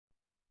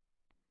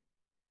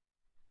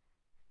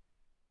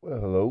Well,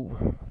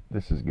 hello,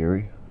 this is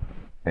Gary,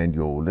 and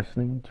you're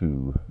listening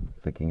to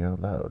Thinking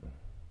Out Loud.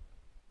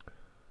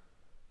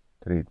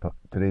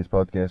 Today's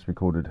podcast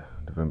recorded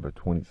November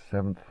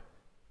 27th,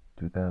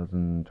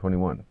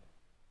 2021.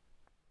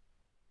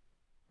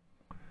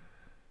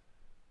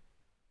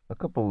 A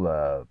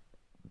couple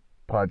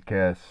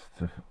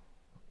podcasts,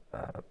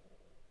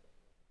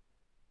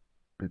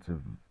 bits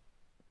of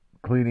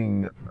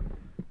cleaning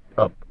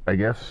up, I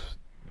guess,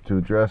 to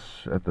address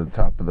at the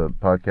top of the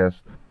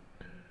podcast.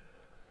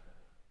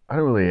 I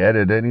don't really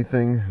edit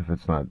anything if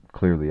it's not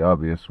clearly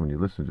obvious when you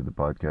listen to the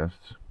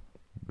podcasts.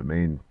 The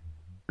main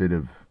bit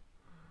of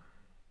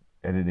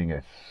editing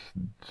I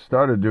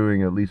started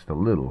doing, at least a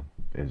little,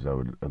 is I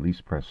would at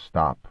least press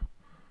stop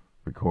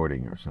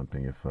recording or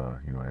something if I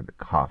had to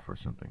cough or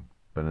something.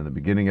 But in the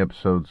beginning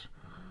episodes,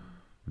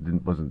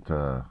 wasn't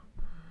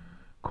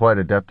quite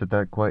adept at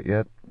that quite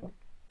yet,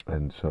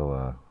 and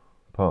so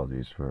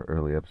apologies for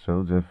early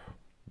episodes if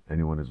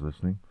anyone is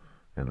listening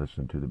and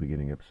listened to the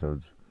beginning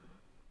episodes.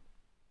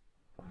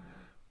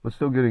 But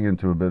still getting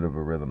into a bit of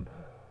a rhythm.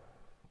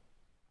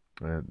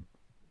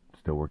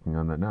 Still working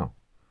on that now.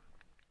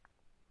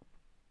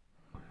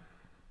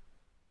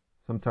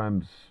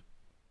 Sometimes,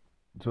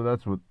 so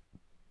that's what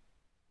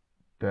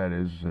that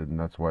is, and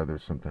that's why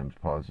there's sometimes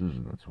pauses,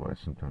 and that's why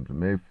sometimes it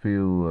may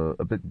feel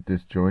a bit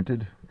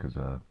disjointed, because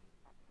I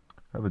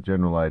have a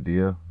general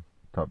idea,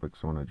 topics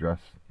I want to address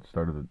at the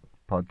start of the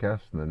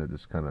podcast, and then I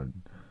just kind of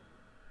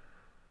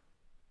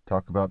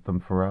talk about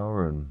them for an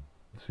hour and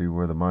see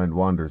where the mind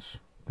wanders.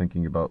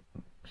 Thinking about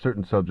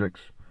certain subjects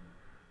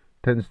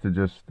tends to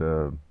just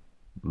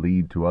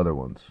lead to other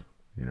ones,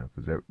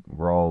 because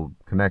we're all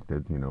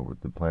connected.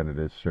 The planet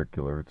is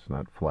circular; it's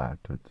not flat.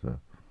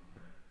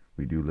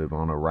 We do live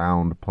on a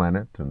round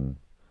planet, and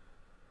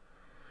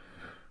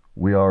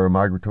we are a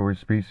migratory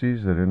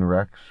species that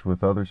interacts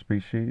with other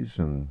species,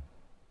 and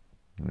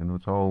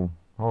it's all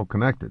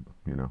connected.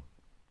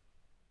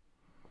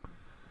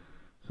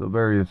 So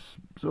various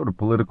sort of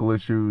political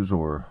issues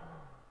or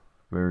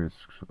various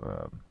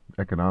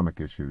economic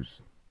issues,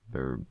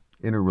 they're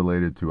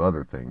interrelated to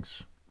other things.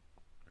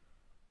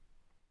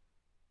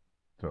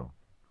 So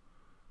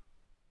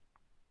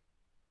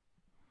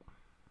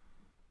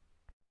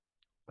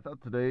I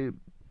thought today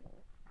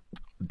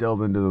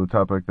delve into the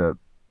topic that,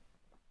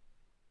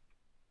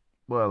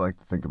 I like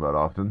to think about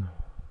often,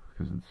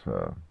 because it's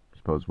I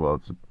suppose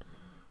it's a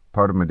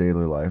part of my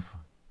daily life,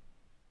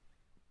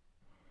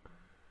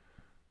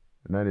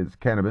 and that is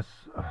cannabis.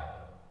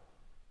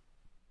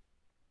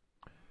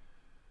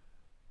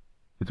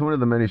 It's one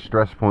of the many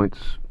stress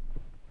points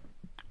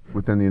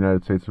within the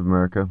United States of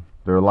America.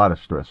 There are a lot of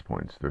stress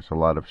points. There's a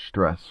lot of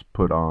stress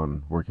put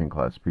on working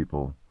class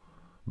people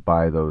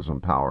by those in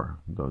power,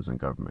 those in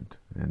government.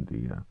 And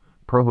the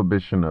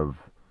prohibition of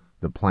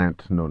the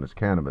plant known as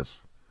cannabis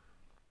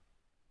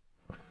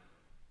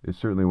is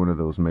certainly one of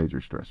those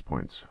major stress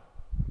points.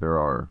 There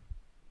are,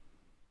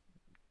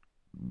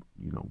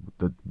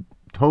 the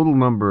total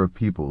number of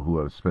people who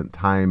have spent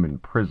time in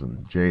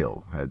prison,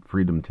 jail, had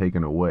freedom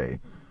taken away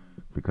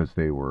because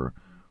they were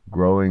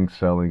growing,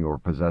 selling,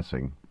 or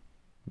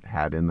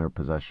had in their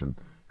possession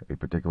a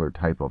particular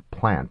type of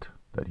plant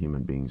that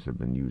human beings have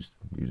been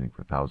using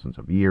for thousands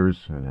of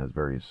years and has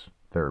various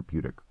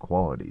therapeutic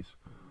qualities.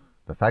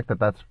 The fact that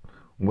that's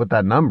what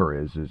that number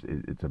is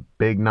it's a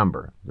big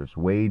number. There's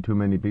way too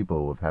many people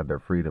who have had their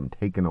freedom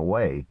taken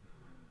away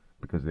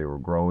because they were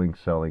growing,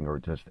 selling, or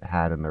just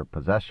had in their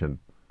possession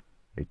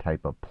a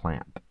type of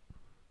plant.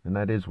 And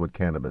that is what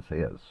cannabis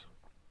is.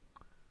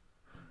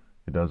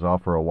 It does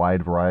offer a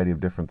wide variety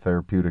of different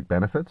therapeutic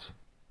benefits.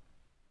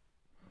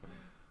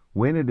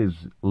 When it is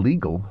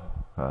legal,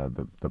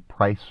 the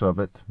price of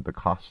it, the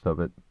cost of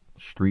it,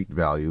 street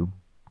value,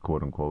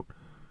 quote unquote,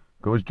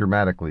 goes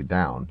dramatically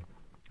down.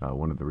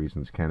 One of the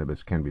reasons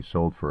cannabis can be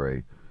sold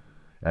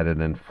at an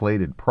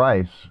inflated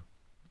price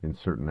in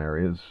certain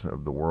areas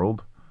of the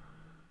world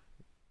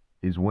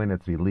is when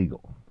it's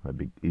illegal.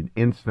 It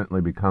instantly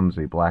becomes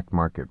a black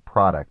market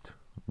product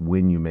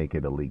when you make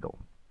it illegal.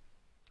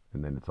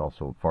 And then it's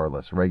also far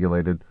less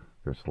regulated.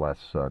 There's less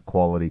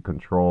quality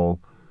control.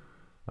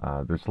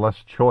 There's less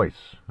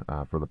choice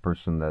for the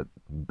person that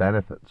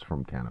benefits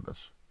from cannabis.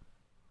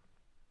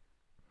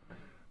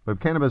 But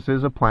cannabis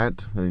is a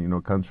plant.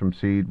 It comes from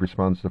seed,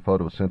 responds to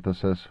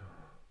photosynthesis.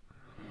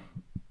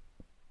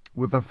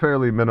 With a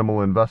fairly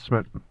minimal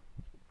investment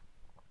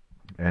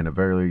and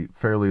a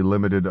fairly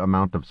limited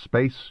amount of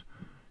space,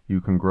 you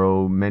can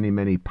grow many,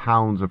 many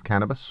pounds of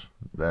cannabis.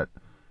 That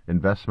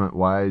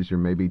investment-wise, you're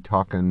maybe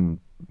talking,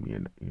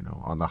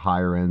 on the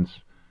higher ends,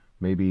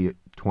 maybe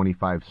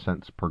 25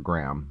 cents per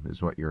gram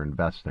is what you're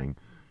investing.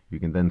 You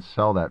can then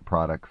sell that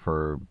product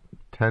for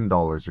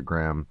 $10 a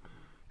gram,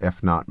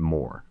 if not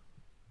more.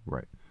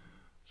 Right.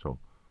 So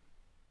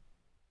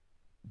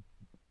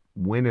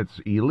when it's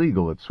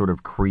illegal, it sort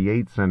of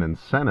creates an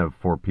incentive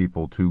for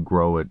people to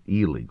grow it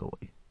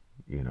illegally,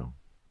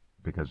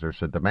 because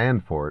there's a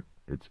demand for it.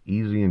 It's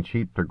easy and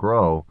cheap to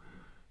grow.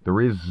 There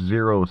is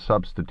zero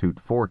substitute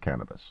for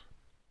cannabis.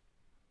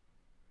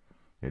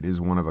 It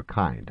is one of a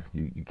kind.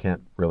 You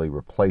can't really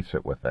replace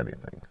it with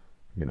anything.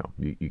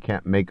 You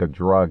can't make a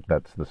drug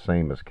that's the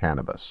same as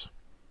cannabis.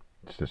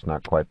 It's just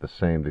not quite the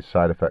same. The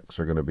side effects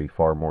are going to be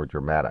far more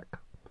dramatic.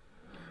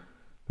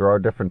 There are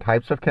different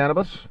types of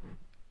cannabis.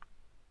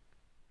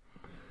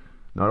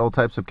 Not all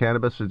types of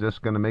cannabis is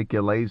just going to make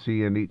you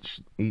lazy and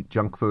eat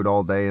junk food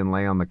all day and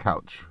lay on the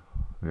couch.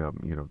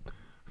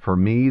 For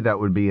me, that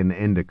would be an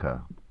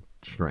indica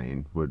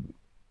strain, would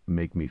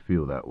make me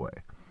feel that way.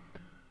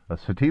 A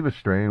sativa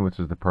strain, which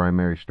is the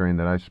primary strain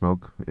that I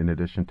smoke, in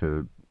addition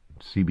to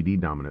CBD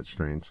dominant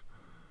strains,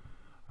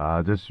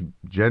 just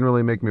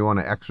generally make me want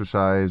to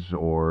exercise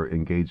or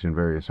engage in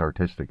various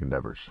artistic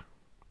endeavors.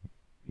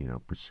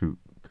 Pursue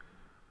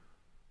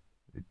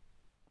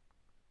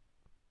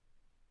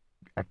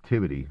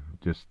activity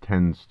just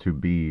tends to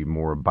be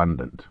more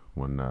abundant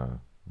when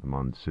I'm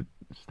on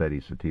steady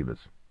sativas.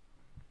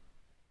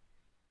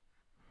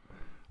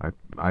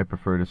 I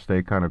prefer to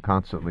stay kind of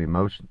constantly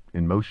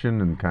in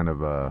motion and kind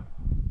of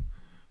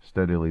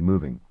steadily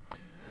moving.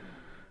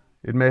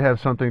 It may have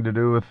something to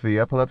do with the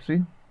epilepsy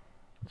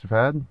that I've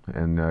had,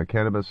 and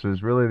cannabis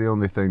is really the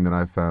only thing that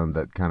I've found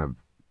that kind of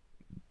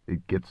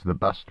it gets the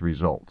best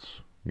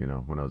results.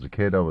 When I was a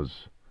kid, I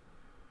was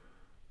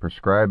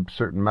prescribed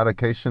certain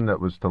medication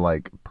that was to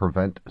like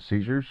prevent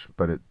seizures,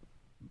 but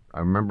I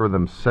remember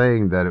them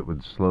saying that it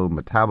would slow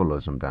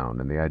metabolism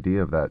down, and the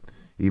idea of that,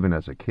 even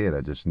as a kid,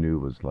 I just knew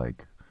was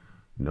like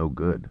no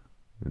good,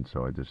 and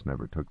so I just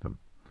never took them.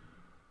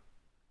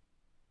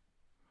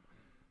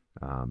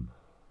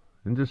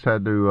 And just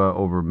had to,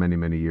 over many,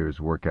 many years,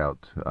 work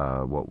out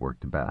what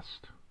worked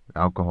best.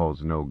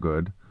 Alcohol's no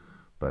good,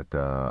 but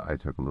I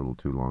took a little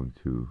too long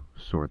to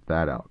sort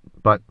that out,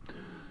 but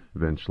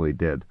eventually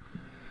did.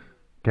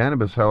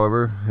 Cannabis,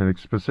 however, and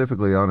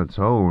specifically on its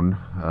own,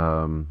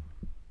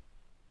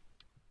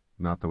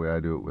 not the way I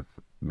do it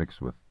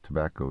mixed with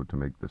tobacco to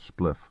make the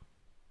spliff.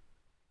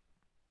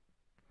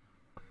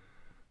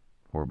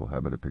 Horrible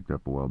habit I picked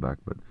up a while back,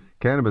 but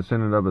cannabis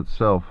in and of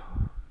itself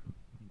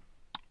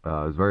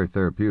is very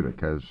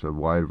therapeutic, has a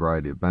wide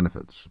variety of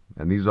benefits,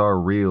 and these are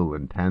real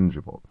and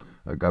tangible.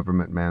 A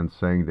government man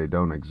saying they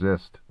don't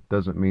exist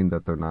doesn't mean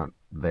that they're not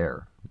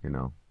there.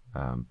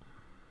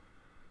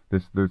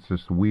 There's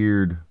this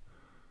weird.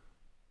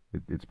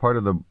 It's part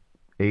of the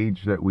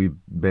age that we've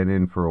been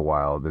in for a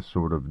while. This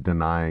sort of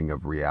denying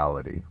of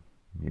reality,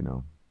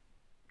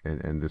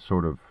 and this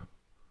sort of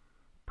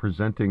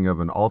presenting of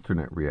an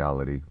alternate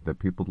reality that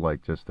people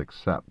like just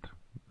accept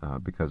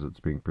because it's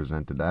being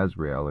presented as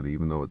reality,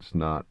 even though it's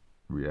not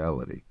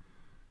reality,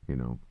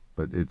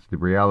 But it's the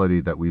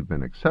reality that we've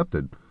been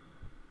accepted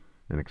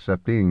and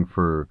accepting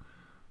for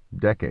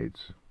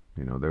decades.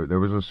 There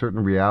was a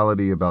certain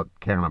reality about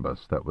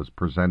cannabis that was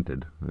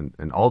presented,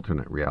 an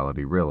alternate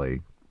reality,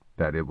 really,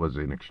 that it was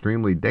an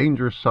extremely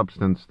dangerous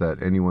substance,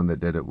 that anyone that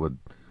did it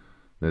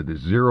that there's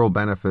zero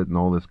benefit and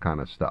all this kind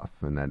of stuff,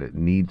 and that it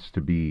needs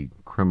to be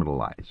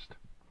criminalized.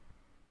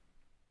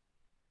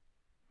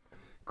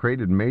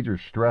 Created major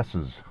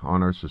stresses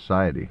on our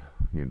society.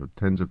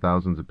 Tens of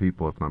thousands of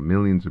people, if not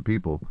millions of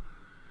people,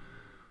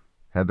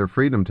 had their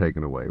freedom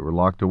taken away, were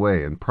locked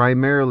away, and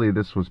primarily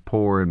this was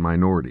poor and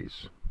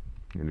minorities.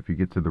 And if you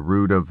get to the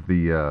root of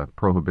the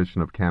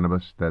prohibition of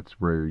cannabis, that's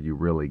where you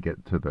really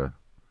get to the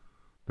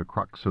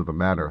crux of the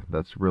matter.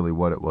 That's really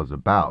what it was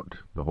about.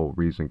 The whole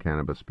reason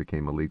cannabis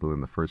became illegal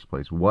in the first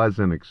place was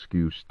an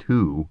excuse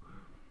to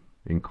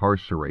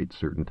incarcerate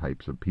certain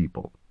types of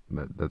people.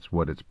 That's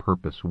what its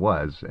purpose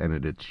was, and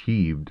it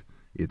achieved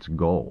its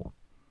goal.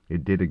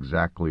 It did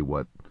exactly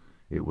what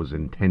it was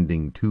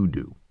intending to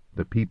do.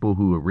 The people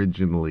who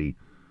originally,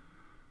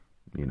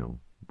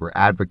 were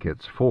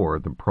advocates for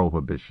the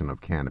prohibition of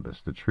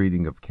cannabis, the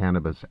treating of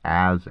cannabis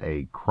as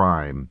a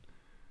crime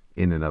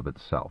in and of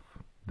itself,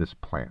 this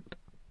plant.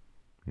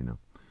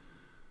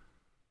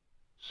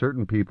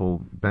 Certain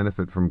people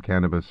benefit from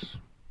cannabis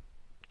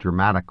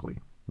dramatically.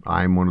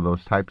 I'm one of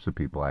those types of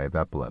people. I have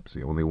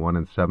epilepsy. Only 1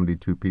 in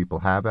 72 people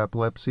have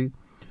epilepsy.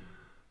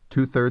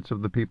 2/3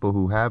 of the people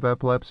who have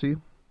epilepsy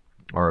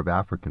are of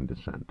African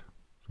descent.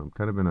 So I'm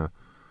kind of in a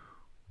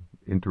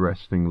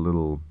interesting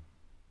little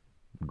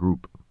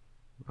group.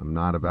 I'm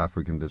not of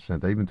African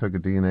descent. I even took a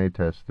DNA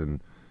test,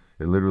 and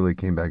it literally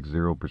came back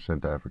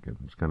 0% African.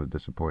 I was kind of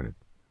disappointed.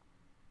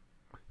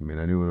 I mean,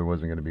 I knew there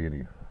wasn't going to be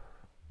any,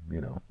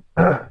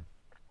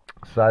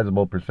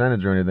 sizable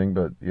percentage or anything,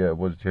 but yeah, I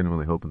was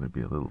genuinely hoping there'd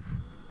be at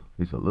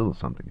least a little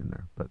something in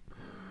there. But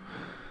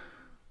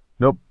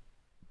nope,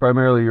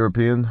 primarily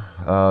European.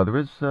 There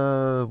is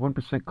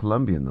 1%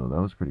 Colombian though.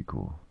 That was pretty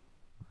cool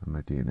on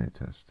my DNA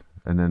test,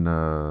 and then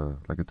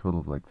like a total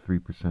of like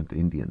 3%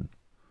 Indian.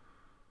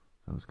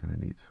 That was kind of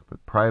neat.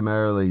 But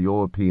primarily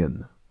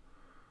European,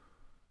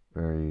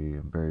 very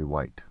very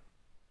white.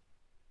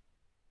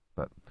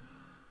 But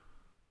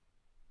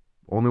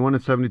only 1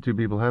 in 72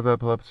 people have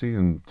epilepsy,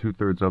 and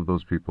 2/3 of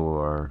those people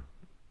are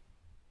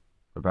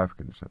of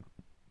African descent.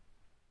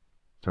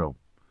 So,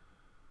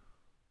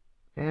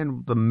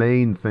 and the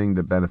main thing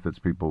that benefits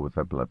people with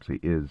epilepsy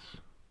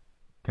is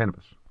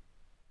cannabis.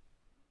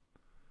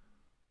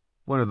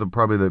 one of the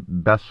probably the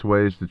best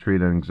ways to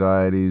treat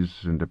anxieties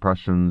and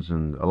depressions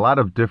and a lot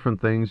of different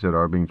things that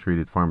are being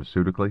treated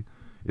pharmaceutically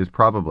is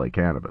probably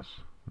cannabis.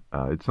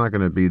 It's not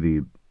going to be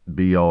the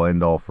be all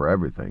end all for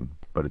everything,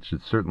 but it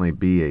should certainly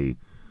be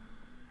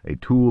a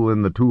tool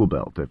in the tool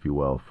belt, if you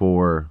will,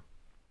 for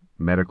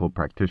medical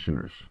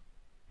practitioners,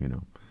 you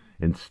know,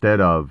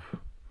 instead of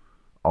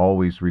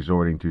always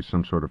resorting to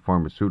some sort of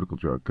pharmaceutical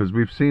drug. Because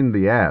we've seen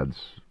the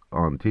ads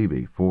on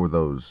TV for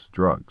those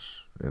drugs,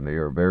 and they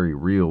are very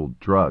real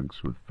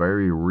drugs with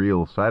very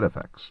real side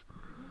effects.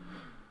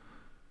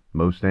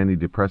 Most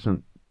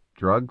antidepressant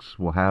drugs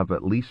will have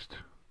at least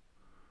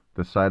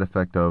the side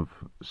effect of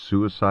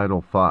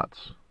suicidal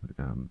thoughts.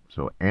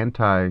 So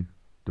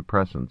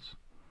antidepressants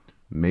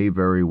may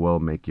very well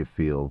make you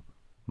feel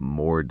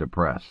more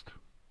depressed.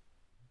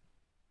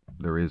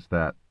 There is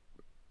that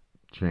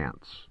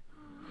chance.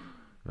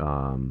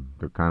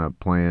 They're kind of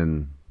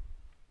playing.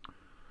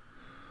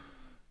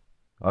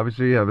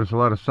 Obviously, yeah, there's a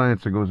lot of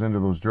science that goes into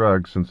those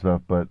drugs and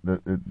stuff, but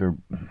there's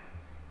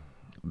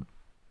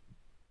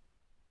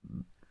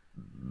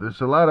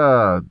a lot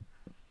of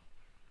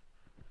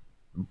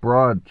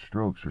broad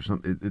strokes or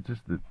something. It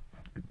just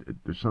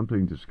there's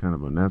something just kind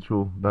of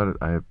unnatural about it.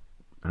 I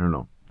don't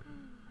know.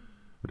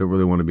 I don't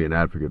really want to be an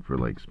advocate for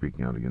like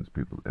speaking out against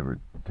people ever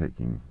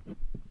taking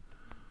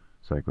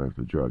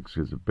psychoactive drugs,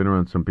 because I've been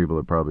around some people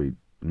that probably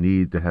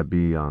need to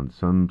be on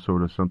some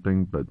sort of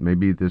something, but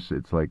maybe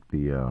it's like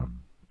the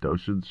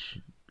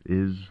dosage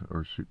is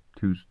or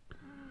too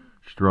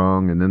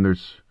strong, and then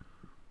there's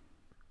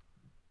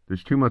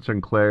too much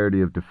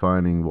unclarity of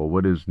defining, well,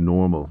 what is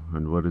normal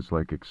and what is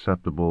like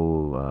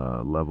acceptable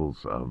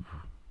levels of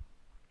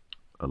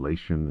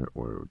elation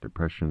or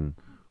depression.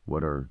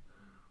 What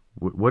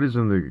is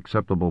in the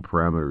acceptable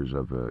parameters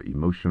of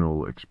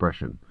emotional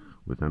expression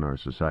within our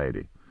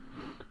society?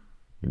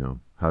 You know,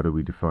 how do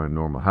we define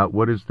normal?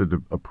 What is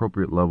the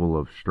appropriate level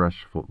of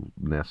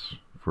stressfulness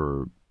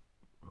for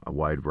a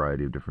wide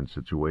variety of different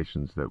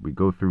situations that we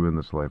go through in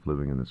this life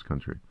living in this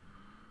country?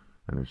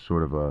 And there's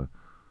sort of a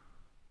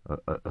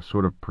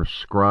sort of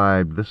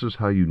prescribed, this is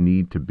how you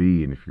need to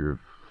be, and if you're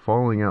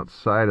falling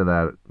outside of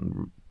that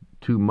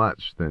too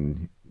much,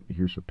 then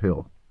here's a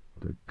pill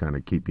to kind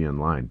of keep you in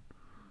line,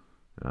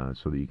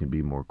 so that you can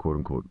be more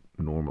quote-unquote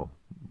normal,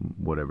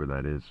 whatever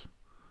that is.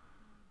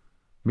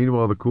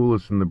 Meanwhile, the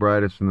coolest and the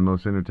brightest and the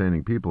most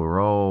entertaining people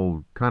are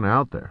all kind of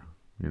out there.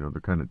 You know,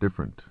 they're kind of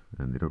different,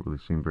 and they don't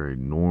really seem very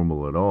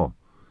normal at all.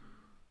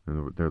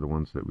 And they're the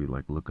ones that we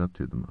like look up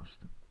to the most.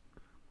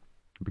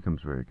 It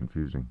becomes very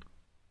confusing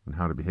on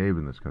how to behave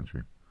in this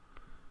country.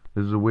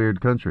 This is a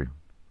weird country.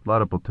 A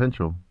lot of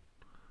potential,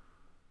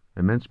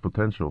 immense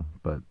potential,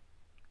 but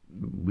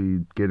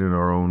we get in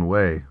our own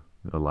way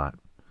a lot.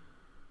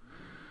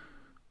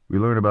 We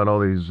learn about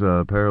all these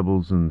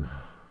parables and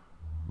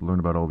learn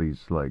about all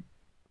these like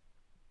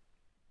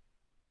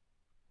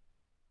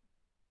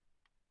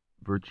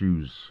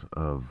virtues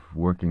of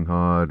working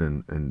hard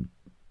and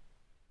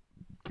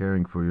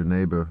caring for your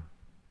neighbor.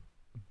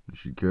 You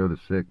should cure the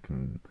sick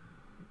and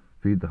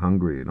feed the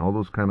hungry and all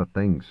those kind of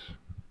things.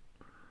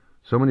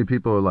 So many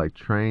people are like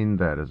trained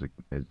that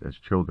as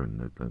children.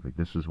 That like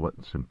this is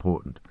what's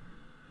important.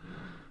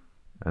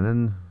 And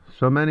then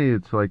so many,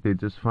 it's like they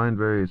just find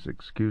various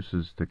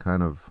excuses to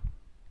kind of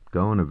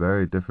go in a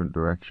very different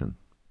direction.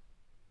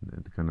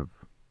 And to kind of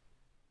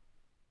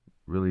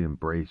really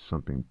embrace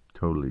something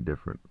totally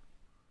different.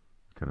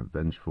 Kind of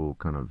vengeful,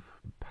 kind of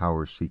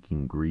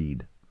power-seeking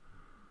greed.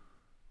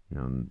 You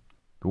know,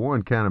 the war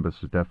on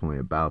cannabis is definitely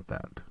about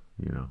that.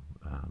 You know,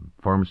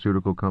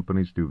 pharmaceutical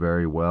companies do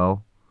very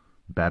well,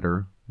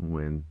 better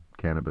when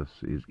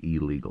cannabis is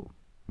illegal.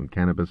 When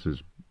cannabis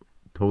is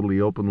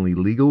totally openly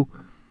legal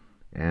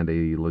and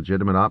a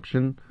legitimate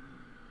option,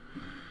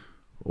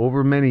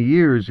 over many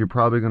years you're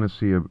probably going to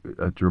see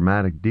a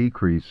dramatic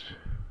decrease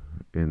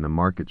in the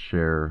market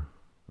share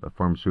of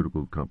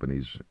pharmaceutical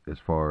companies as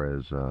far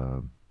as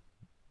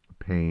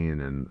pain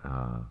and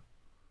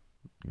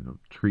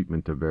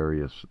treatment of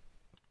various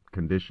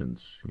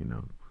conditions.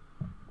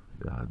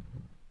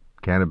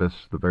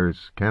 The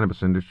various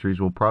cannabis industries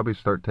will probably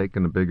start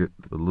taking a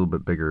little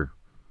bit bigger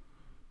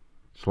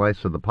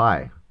slice of the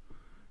pie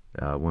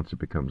once it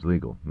becomes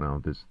legal. Now,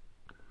 this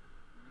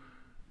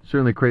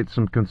certainly creates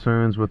some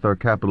concerns with our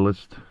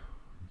capitalist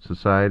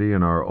society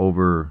and our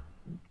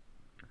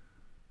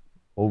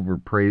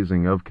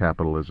overpraising of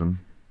capitalism.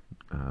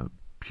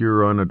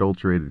 Pure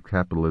unadulterated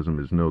capitalism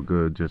is no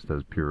good, just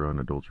as pure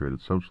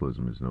unadulterated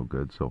socialism is no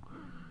good. So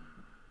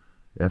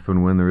if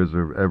and when there is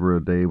ever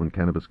a day when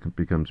cannabis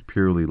becomes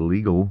purely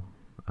legal,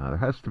 there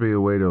has to be a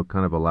way to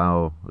kind of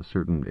allow a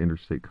certain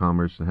interstate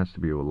commerce. There has to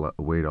be a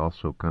way to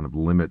also kind of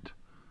limit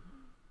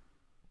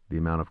the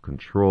amount of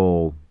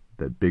control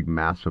that big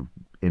massive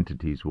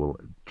entities will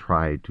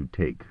try to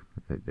take,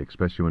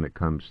 especially when it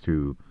comes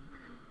to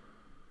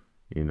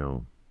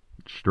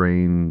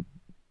strain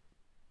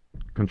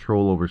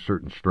control over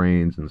certain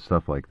strains and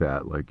stuff like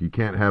that. Like, you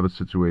can't have a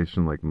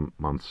situation like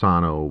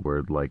Monsanto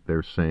where like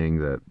they're saying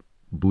that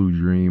Blue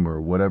Dream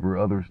or whatever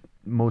other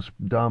most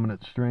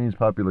dominant strains,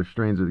 popular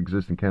strains that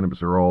exist in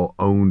cannabis are all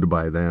owned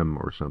by them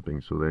or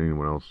something, so that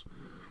anyone else,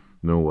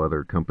 no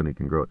other company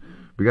can grow it.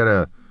 We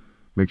gotta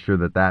make sure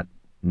that that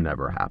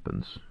never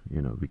happens.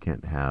 We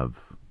can't have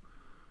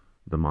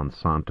the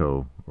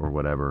Monsanto or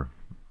whatever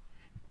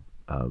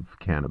of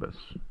cannabis.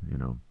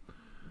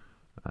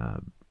 Uh,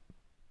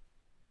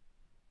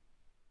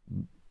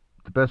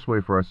 the best way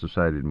for our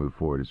society to move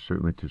forward is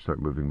certainly to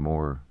start moving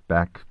more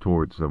back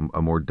towards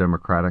a more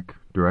democratic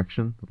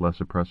direction, less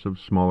oppressive,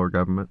 smaller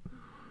government.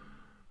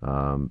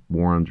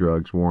 War on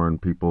drugs, war on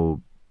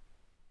people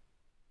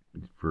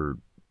for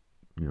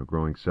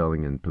growing,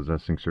 selling, and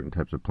possessing certain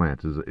types of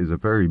plants is a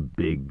very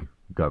big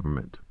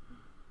government.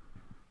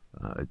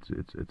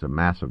 It's a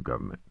massive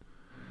government.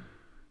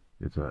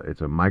 It's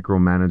a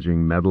micromanaging,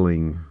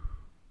 meddling,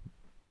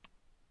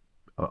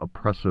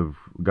 oppressive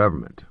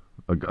government.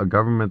 A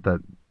government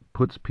that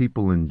puts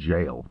people in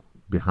jail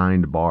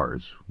behind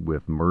bars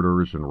with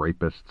murderers and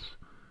rapists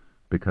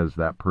because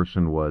that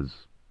person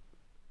was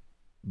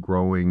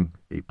growing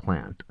a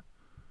plant.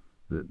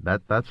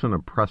 That's an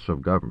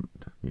oppressive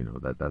government.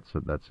 That's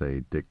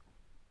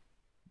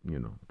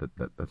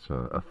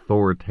a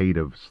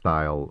authoritative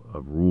style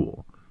of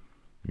rule.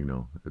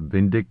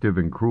 Vindictive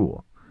and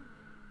cruel.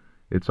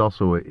 It's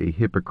also a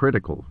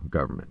hypocritical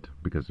government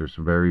because there's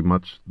very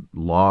much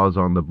laws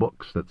on the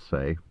books that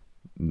say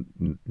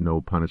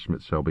no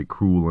punishment shall be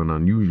cruel and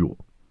unusual.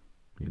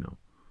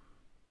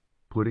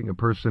 Putting a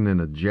person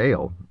in a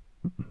jail,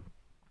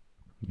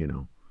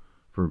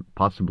 for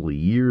possibly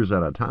years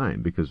at a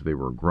time because they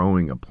were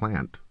growing a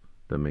plant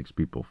that makes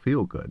people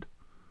feel good.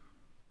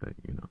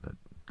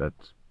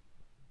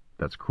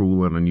 That's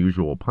cruel and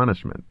unusual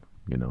punishment.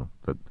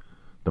 That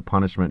the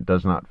punishment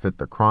does not fit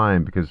the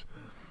crime because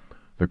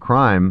the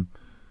crime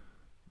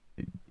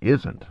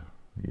isn't.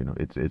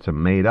 It's a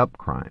made up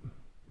crime.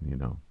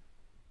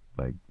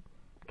 Like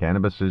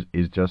cannabis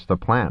is just a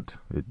plant.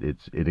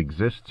 It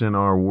exists in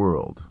our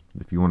world.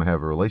 If you want to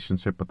have a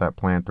relationship with that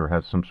plant or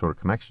have some sort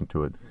of connection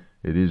to it,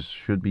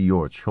 should be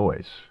your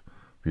choice.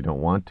 If you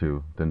don't want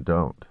to, then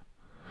don't.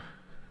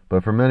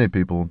 But for many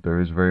people, there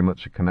is very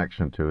much a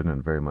connection to it, and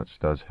it very much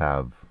does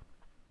have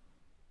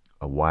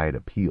a wide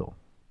appeal.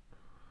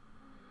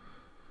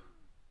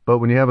 But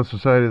when you have a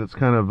society that's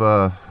kind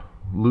of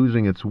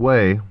losing its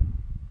way,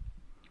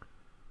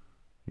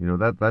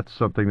 that's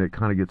something that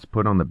kind of gets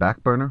put on the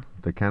back burner,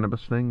 the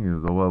cannabis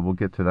thing. Well, we'll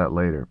get to that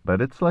later.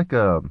 But it's like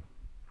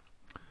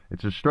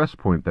it's a stress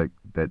point that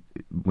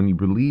when you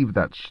relieve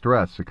that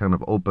stress, it kind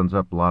of opens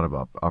up a lot of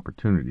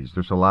opportunities.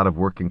 There's a lot of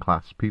working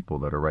class people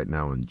that are right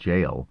now in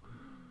jail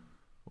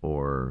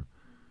or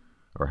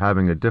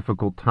having a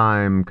difficult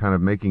time kind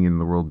of making it in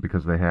the world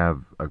because they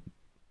have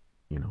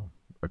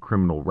a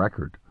criminal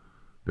record.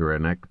 They're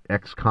an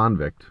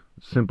ex-convict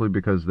simply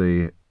because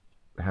they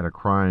had a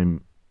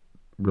crime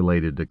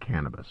related to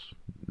cannabis.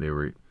 They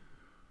were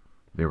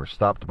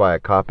stopped by a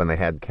cop and they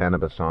had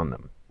cannabis on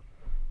them.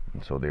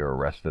 And so they were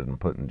arrested and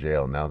put in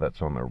jail. Now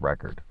that's on their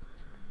record.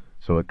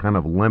 So it kind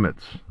of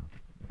limits.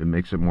 It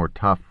makes it more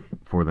tough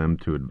for them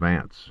to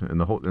advance.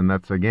 And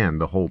that's again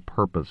the whole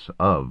purpose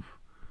of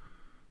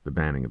the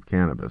banning of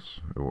cannabis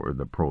or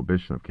the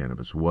prohibition of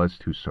cannabis was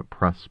to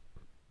suppress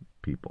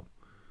people.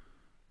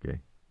 Okay,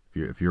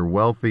 if you're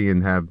wealthy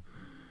and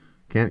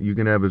you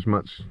can have as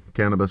much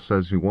cannabis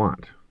as you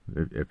want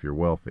if you're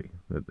wealthy.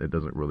 It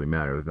doesn't really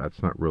matter.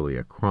 That's not really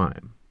a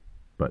crime,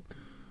 but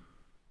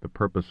the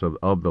purpose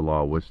of the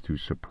law was to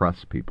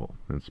suppress people,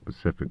 and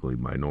specifically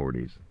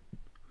minorities.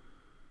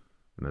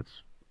 And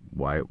that's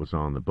why it was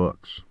on the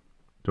books.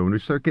 So when we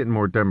start getting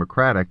more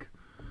democratic,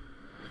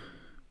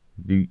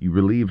 you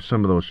relieve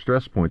some of those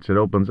stress points. It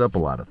opens up a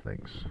lot of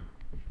things.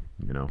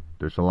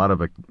 There's a lot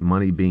of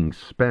money being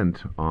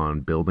spent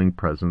on building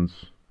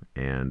prisons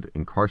and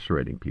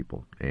incarcerating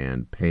people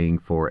and paying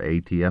for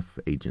ATF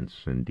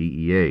agents and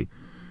DEA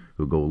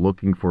who go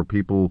looking for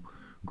people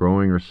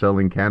growing or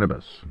selling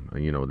cannabis.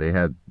 They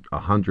had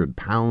 100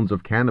 pounds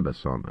of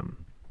cannabis on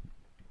them.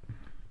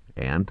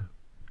 And,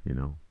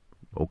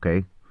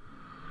 okay.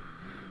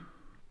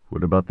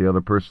 What about the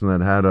other person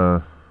that had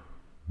a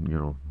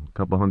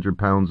couple 100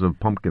 pounds of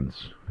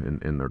pumpkins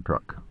in their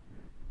truck?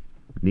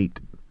 Neat.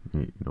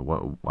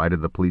 Why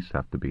did the police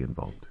have to be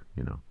involved?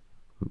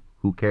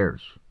 Who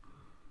cares?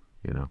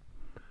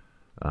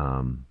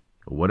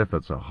 What if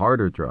it's a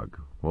harder drug?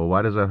 Well,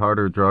 why does that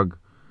harder drug?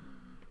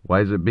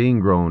 Why is it being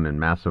grown in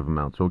massive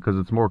amounts? Well, because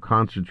it's more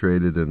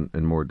concentrated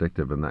and more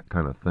addictive and that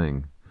kind of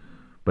thing.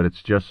 But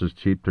it's just as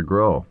cheap to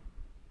grow.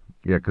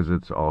 Yeah, because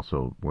it's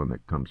also one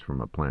that comes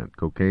from a plant.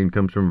 Cocaine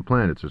comes from a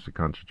plant. It's just a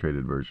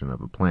concentrated version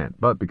of a plant.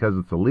 But because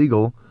it's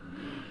illegal,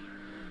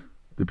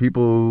 the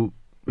people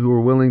who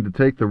are willing to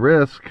take the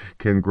risk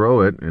can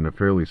grow it in a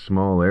fairly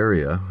small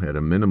area at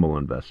a minimal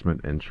investment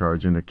and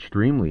charge an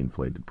extremely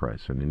inflated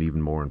price, and an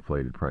even more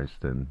inflated price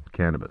than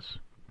cannabis.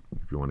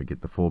 If you want to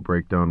get the full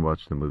breakdown,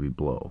 watch the movie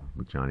Blow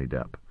with Johnny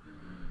Depp.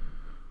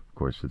 Of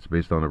course, it's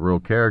based on a real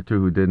character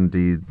who did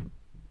indeed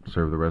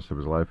serve the rest of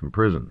his life in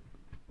prison.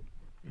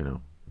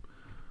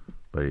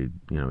 But he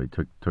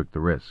took the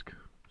risk.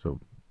 So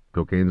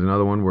Cocaine's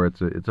another one where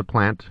it's a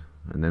plant,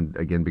 and then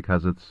again,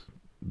 because it's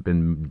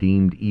been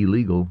deemed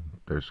illegal,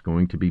 there's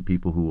going to be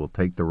people who will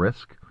take the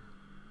risk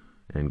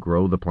and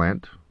grow the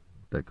plant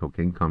that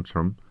cocaine comes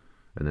from,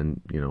 and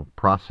then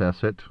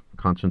process it,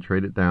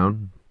 concentrate it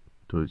down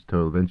to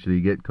eventually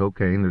get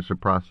cocaine. There's a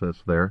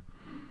process there,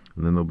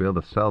 and then they'll be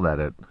able to sell that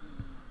at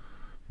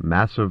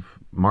massive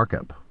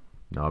markup.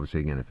 Now,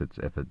 obviously, again,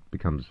 if it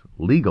becomes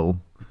legal,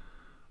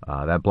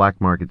 that black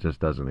market just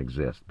doesn't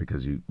exist,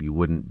 because you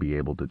wouldn't be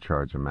able to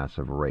charge a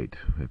massive rate.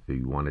 If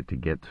you wanted to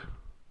get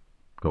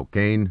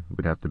cocaine, it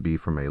would have to be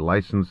from a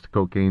licensed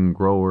cocaine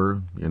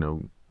grower,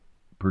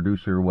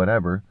 producer,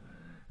 whatever,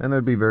 and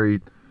there'd be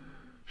very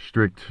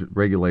strict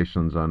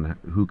regulations on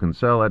who can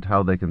sell it,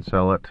 how they can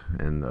sell it,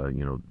 and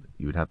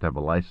you would have to have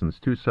a license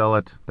to sell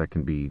it.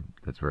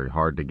 That's very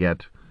hard to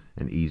get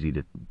and easy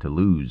to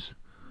lose.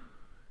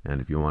 And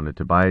if you wanted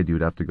to buy it,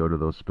 you'd have to go to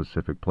those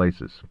specific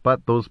places.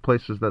 But those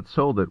places that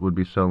sold it would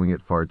be selling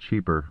it far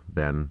cheaper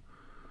than,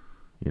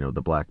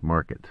 the black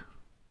market.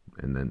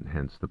 And then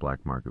hence the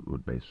black market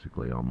would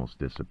basically almost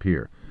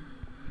disappear.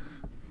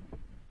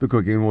 The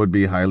cocaine would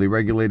be highly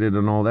regulated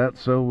and all that,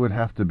 so it would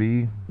have to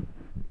be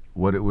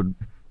what it would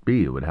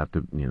be. It would have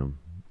to,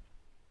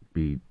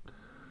 be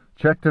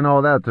checked and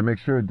all that to make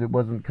sure it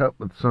wasn't cut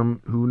with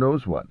some who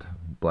knows what.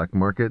 Black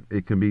market,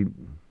 it could be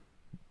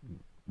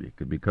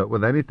cut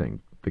with anything.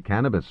 The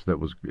cannabis that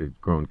was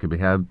grown could be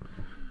had.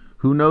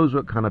 Who knows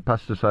what kind of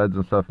pesticides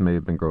and stuff may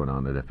have been grown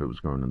on it if it was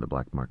grown in the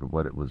black market.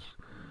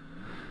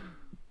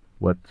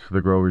 What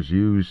the growers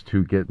use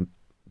to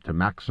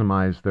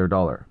maximize their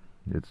dollar.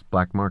 It's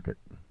black market.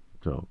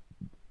 So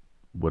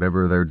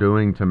whatever they're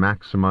doing to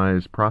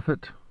maximize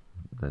profit,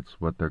 that's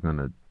what they're going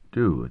to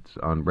do. It's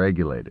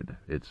unregulated.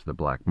 It's the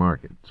black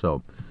market.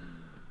 So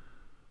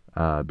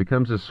it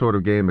becomes this sort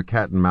of game of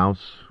cat and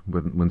mouse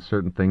when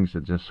certain things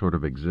that just sort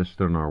of exist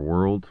in our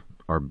world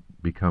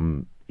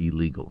become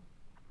illegal.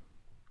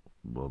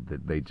 Well,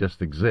 they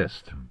just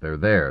exist. They're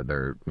there.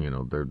 They're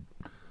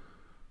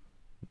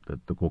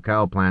the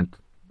cacao plant.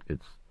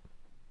 It's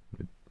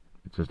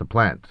just a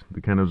plant.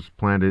 The cannabis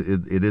plant.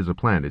 It is a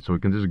plant. So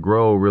it can just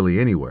grow really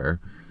anywhere.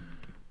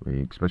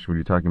 Especially when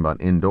you're talking about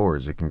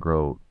indoors, it can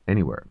grow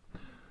anywhere.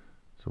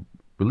 So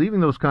relieving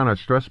those kind of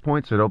stress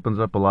points, it opens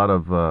up a lot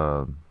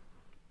of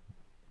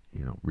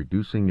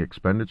reducing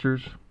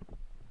expenditures.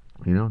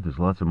 There's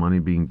lots of money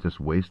being just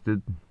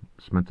wasted,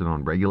 spent it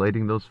on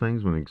regulating those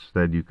things, when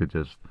instead you could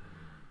just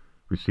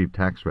receive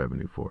tax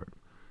revenue for it.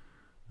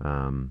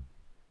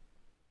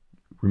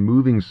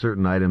 Removing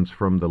certain items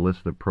from the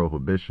list of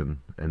prohibition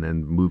and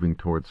then moving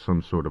towards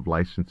some sort of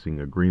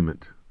licensing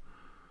agreement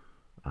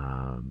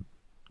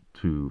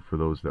for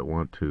those that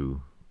want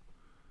to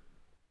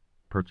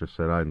purchase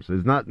said items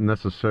is not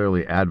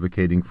necessarily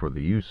advocating for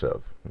the use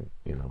of.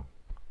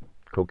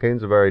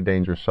 Cocaine's a very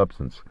dangerous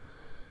substance.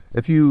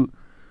 If you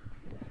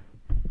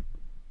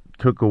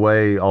took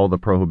away all the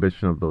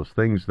prohibition of those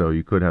things, though,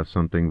 you could have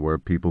something where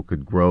people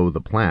could grow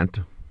the plant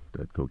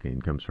that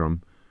cocaine comes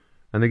from,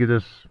 and they could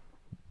just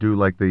do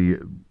like the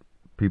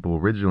people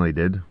originally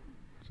did,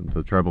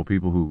 the tribal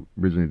people who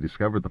originally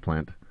discovered the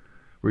plant,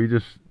 where you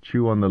just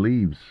chew on the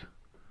leaves,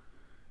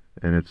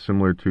 and it's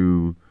similar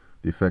to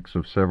the effects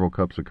of several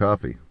cups of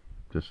coffee,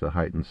 just a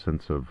heightened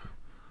sense of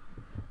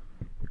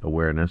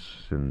awareness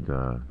and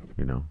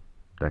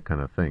that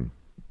kind of thing.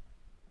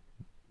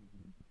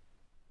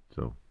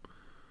 So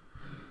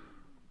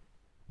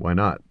why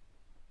not?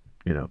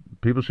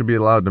 People should be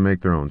allowed to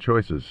make their own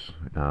choices,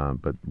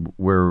 but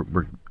we're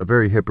a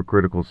very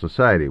hypocritical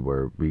society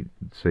where we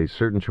say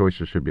certain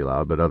choices should be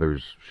allowed, but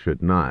others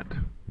should not.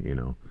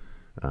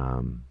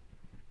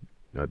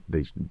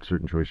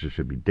 Certain choices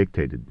should be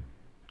dictated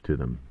to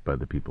them by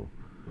the people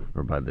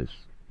or by this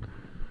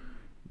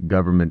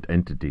government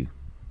entity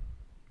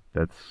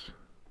that's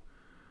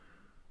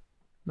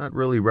not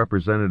really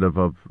representative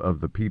of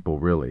the people,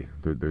 really.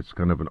 There's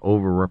kind of an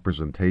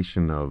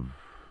over-representation of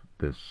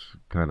this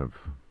kind of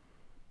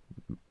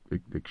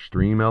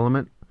extreme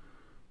element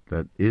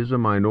that is a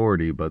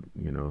minority, but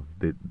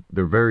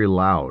they're very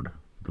loud.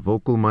 The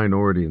vocal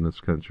minority in this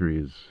country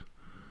is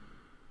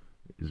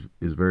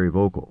very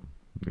vocal.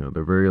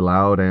 They're very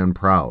loud and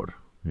proud.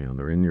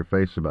 They're in your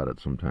face about it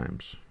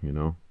sometimes.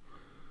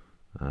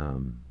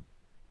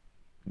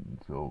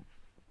 So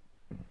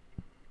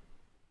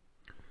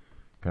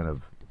kind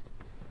of,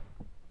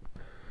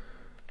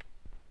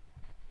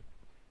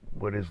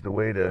 what is the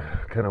way to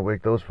kind of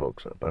wake those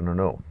folks up? I don't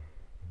know.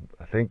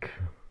 I don't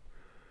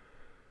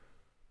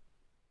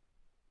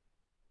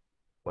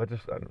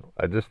know.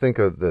 I just think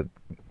of the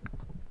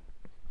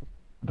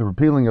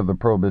repealing of the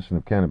prohibition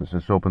of cannabis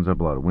just opens up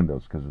a lot of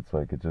windows, because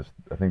I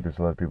think there's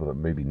a lot of people that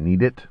maybe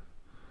need it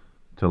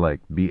to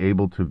be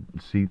able to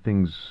see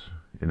things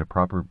in a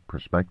proper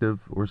perspective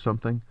or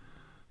something.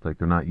 It's like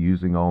they're not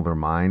using all their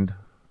mind,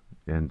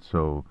 and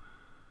so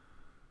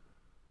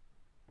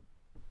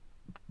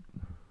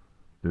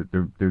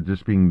they're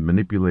just being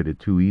manipulated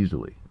too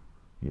easily,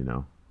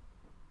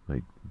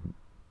 like.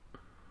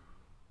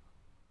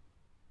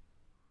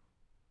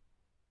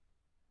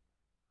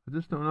 I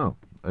just don't know.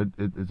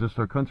 It's just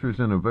our country's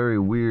in a very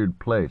weird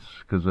place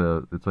because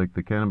it's like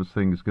the cannabis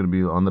thing is going to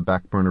be on the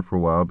back burner for a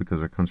while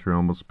because our country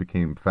almost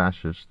became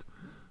fascist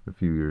a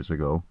few years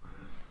ago.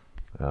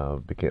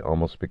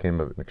 Almost became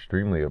an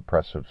extremely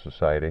oppressive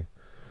society.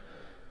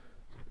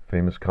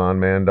 Famous con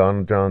man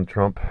Donald John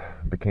Trump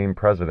became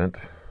president.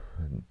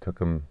 It took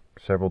him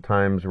several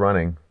times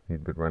running.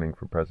 He'd been running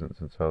for president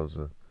since I was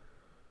a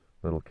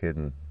little kid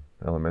in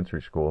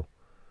elementary school.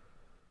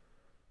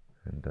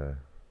 And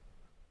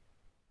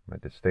my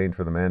disdain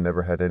for the man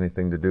never had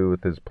anything to do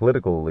with his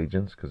political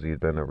allegiance, because he had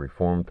been a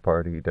Reformed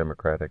Party,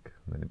 Democratic,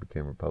 and then he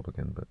became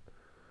Republican. But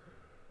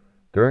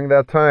during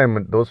that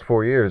time, those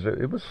 4 years,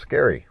 it was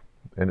scary.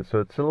 And so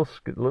it's a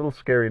little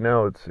scary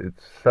now. It's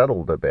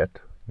settled a bit.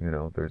 You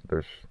know,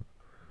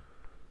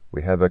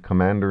 we have a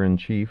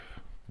commander-in-chief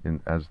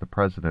as the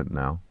president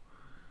now.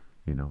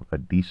 You know, a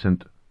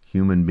decent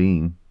human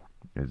being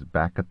is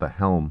back at the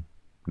helm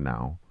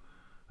now.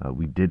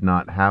 We did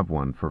not have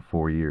one for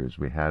 4 years.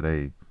 We had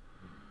a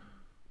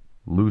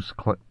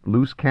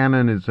loose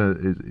cannon is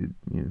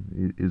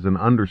an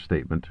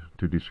understatement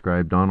to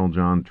describe Donald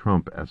John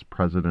Trump as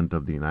president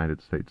of the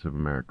United States of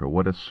America.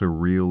 What a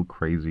surreal,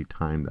 crazy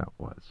time that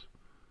was.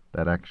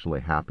 That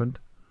actually happened.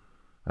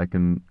 I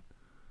can't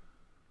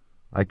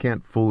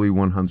fully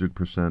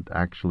 100%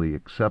 actually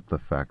accept the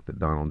fact that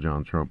Donald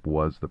John Trump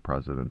was the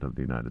president of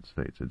the United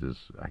States.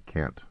 I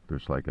can't.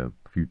 There's like a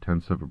few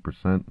tenths of a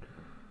percent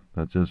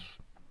that just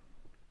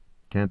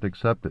can't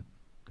accept it.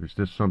 There's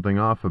just something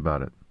off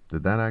about it.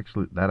 Did that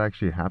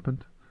actually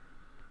happened?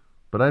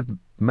 But I've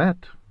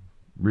met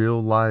real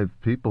live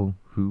people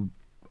who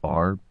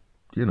are,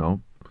 you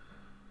know,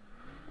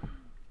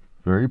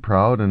 very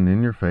proud and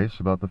in your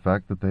face about the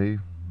fact that they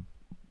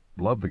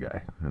love the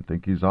guy and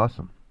think he's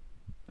awesome.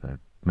 I've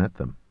met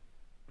them.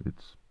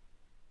 It's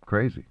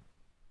crazy.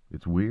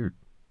 It's weird,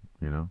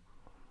 you know.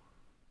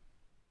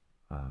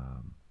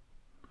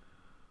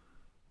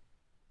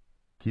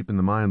 Keeping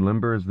the mind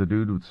limber, as the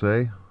dude would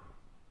say,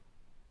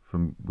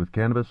 with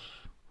cannabis,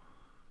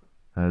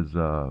 has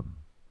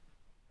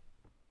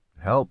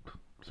helped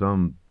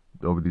some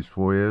over these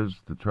 4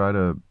 years to try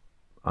to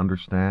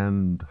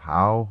understand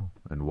how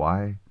and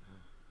why.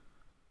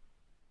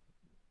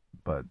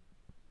 But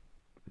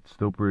it's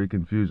still pretty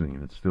confusing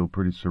and it's still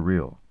pretty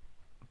surreal.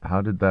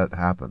 How did that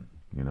happen?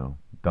 You know,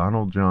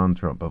 Donald John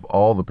Trump, of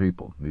all the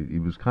people, he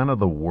was kind of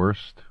the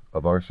worst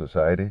of our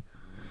society.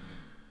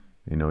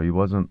 You know, he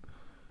wasn't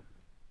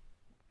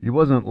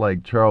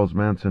like Charles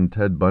Manson,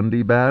 Ted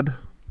Bundy bad,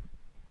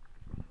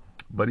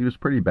 but he was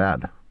pretty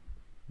bad,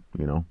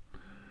 you know.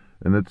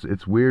 And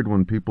it's weird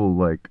when people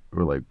were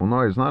like, well,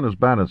 no, he's not as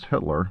bad as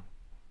Hitler,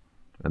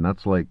 and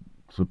that's like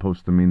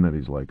supposed to mean that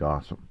he's like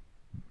awesome,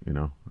 you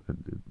know.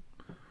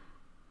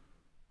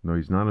 No,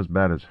 he's not as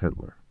bad as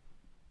Hitler.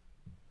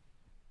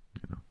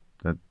 You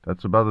know,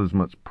 that's about as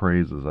much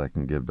praise as I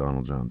can give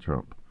Donald John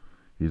Trump.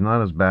 He's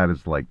not as bad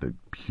as like the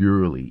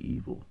purely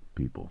evil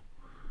people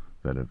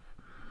that have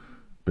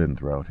been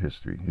throughout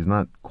history. He's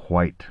not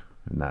quite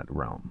in that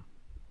realm.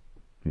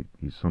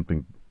 He's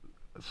something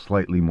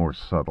slightly more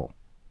subtle,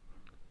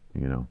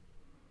 you know.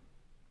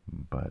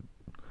 But,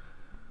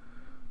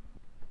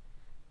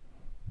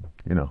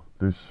 you know,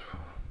 there's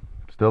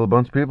still a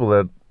bunch of people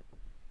that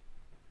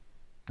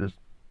just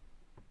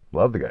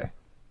love the guy,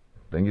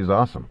 think he's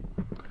awesome,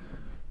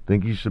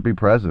 think he should be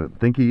president,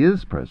 think he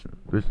is president.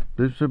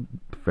 There's a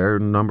fair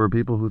number of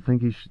people who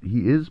think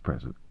he is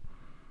president.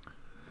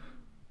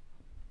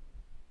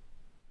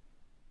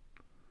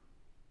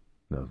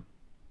 No.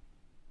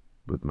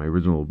 With my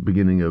original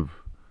beginning of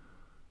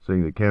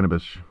saying that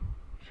cannabis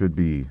should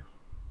be,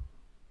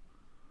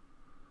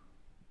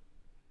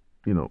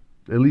 you know,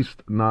 at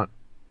least not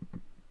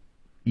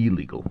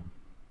illegal.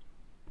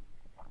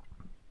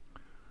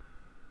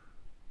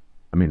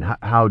 I mean,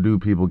 how do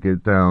people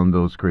get down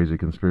those crazy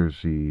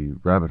conspiracy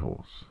rabbit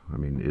holes? I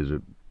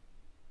mean,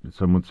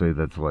 some would say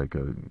that's like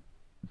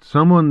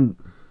someone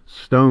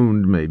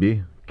stoned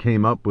maybe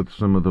came up with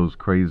some of those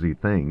crazy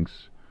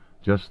things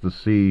just to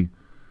see.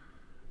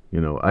 You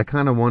know, I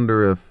kind of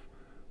wonder if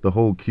the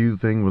whole Q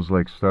thing was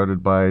like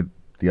started by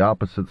the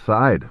opposite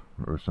side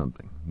or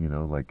something, you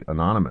know, like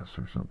anonymous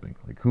or something.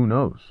 Like, who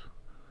knows?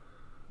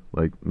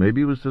 Like,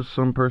 maybe it was just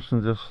some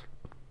person just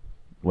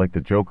like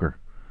the Joker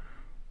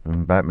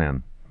and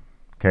Batman.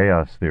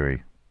 Chaos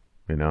theory,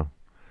 you know?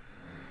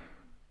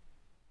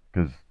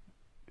 Because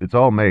it's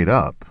all made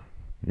up,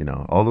 you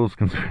know? All those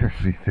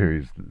conspiracy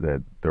theories,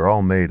 that they're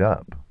all made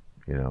up,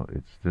 you know?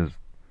 It's just,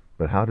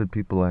 but how did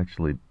people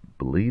actually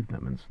believe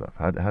them and stuff?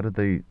 How did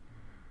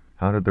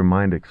their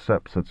mind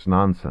accept such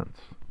nonsense,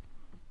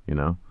 you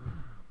know,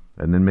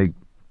 and then make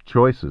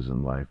choices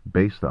in life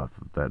based off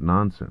of that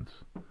nonsense?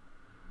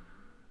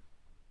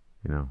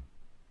 You know,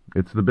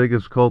 it's the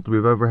biggest cult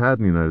we've ever had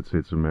in the United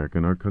States of America,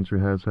 and our country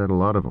has had a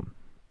lot of them.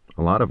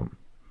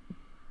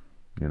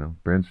 You know,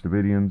 Branch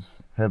Davidians,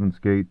 Heaven's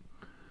Gate,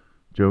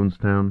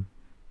 Jonestown.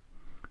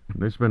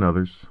 There's been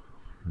others.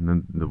 And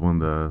then the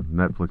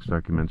Netflix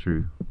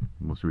documentary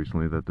most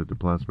recently that the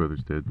Duplass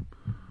brothers did,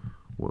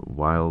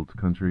 Wild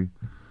Country.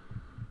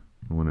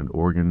 The one in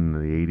Oregon in the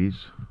 80s.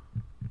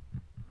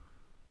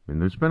 I mean,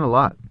 there's been a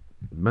lot.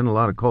 Been a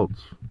lot of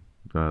cults.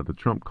 The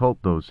Trump cult,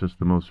 though, is just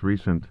the most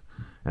recent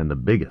and the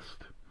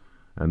biggest,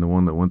 and the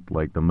one that went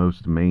like the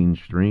most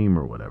mainstream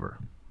or whatever.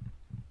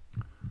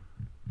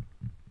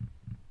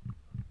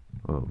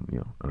 Oh,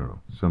 I don't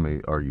know. Some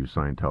may argue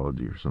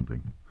Scientology or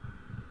something,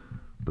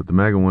 but the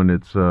MAGA one,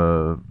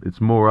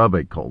 it's more of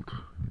a cult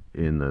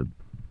in that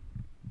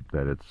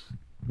it's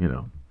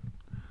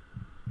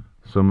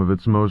some of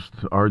its most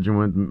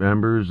arduous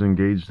members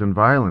engaged in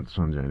violence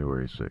on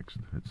January 6th.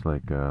 It's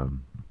like, I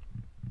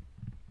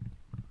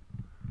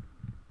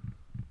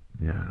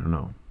don't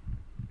know.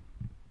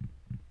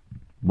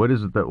 What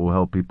is it that will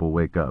help people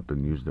wake up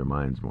and use their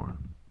minds more?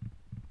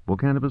 Will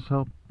cannabis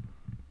help?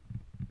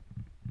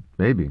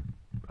 Maybe.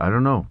 I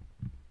don't know.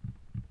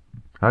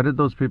 How did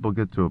those people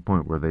get to a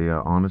point where they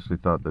honestly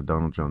thought that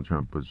Donald John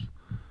Trump was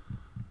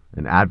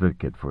an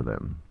advocate for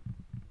them?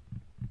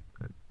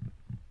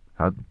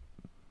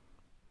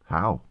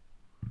 How?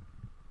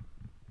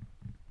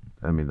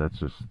 I mean,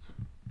 it's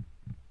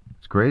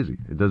crazy.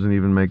 It doesn't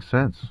even make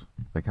sense.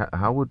 Like,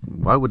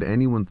 why would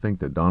anyone think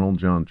that Donald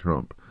John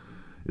Trump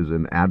is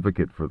an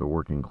advocate for the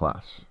working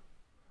class?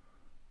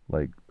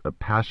 Like, a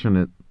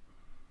passionate,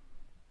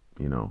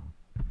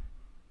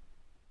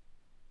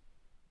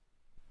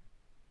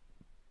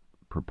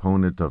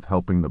 proponent of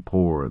helping the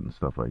poor and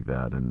stuff like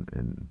that,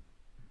 and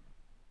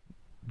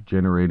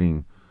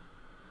generating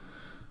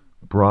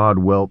broad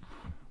wealth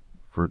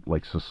for,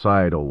 like,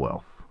 societal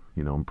wealth,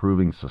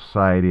 improving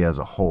society as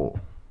a whole.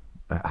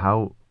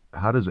 How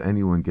does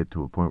anyone get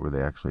to a point where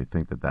they actually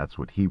think that that's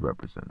what he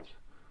represents?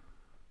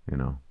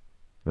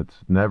 That's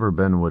never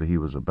been what he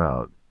was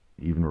about,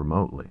 even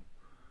remotely.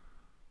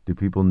 Do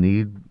people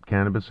need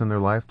cannabis in their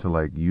life to,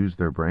 like, use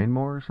their brain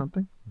more or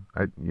something?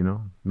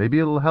 Maybe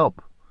it'll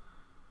help.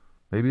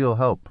 Maybe it'll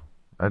help.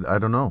 I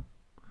don't know.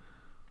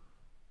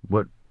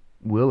 What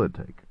will it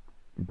take?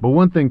 But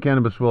one thing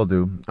cannabis will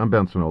do, I'm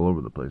bouncing all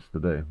over the place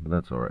today, but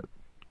that's all right.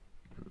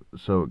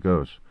 So it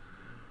goes.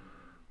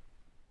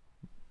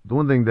 The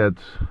one thing that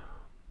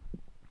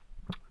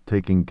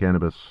taking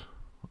cannabis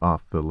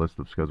off the list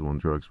of Schedule 1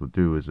 drugs would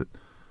do is it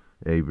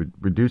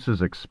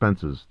reduces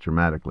expenses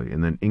dramatically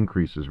and then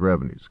increases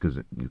revenues, because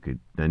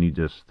you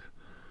just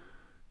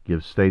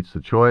give states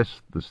the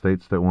choice. The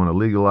states that want to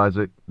legalize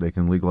it, they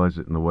can legalize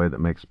it in the way that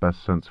makes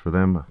best sense for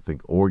them. I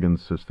think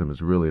Oregon's system is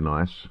really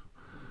nice.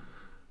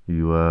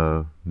 You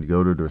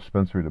go to the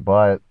dispensary to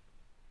buy it.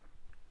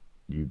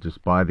 You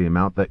just buy the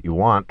amount that you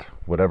want,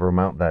 whatever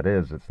amount that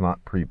is. It's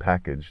not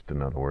pre-packaged,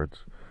 in other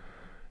words.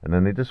 And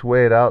then they just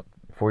weigh it out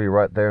for you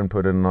right there and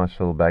put it in a nice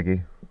little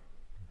baggie.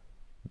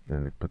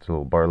 And it puts a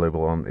little bar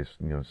label on. They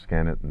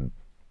scan it and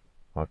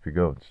off you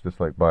go. It's just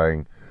like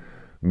buying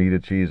meat or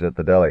cheese at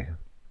the deli.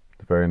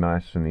 It's a very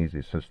nice and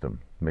easy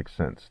system. Makes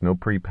sense. No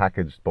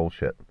pre-packaged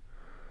bullshit,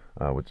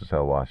 which is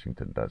how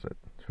Washington does it.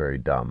 It's very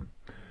dumb.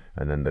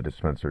 And then the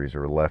dispensaries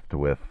are left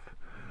with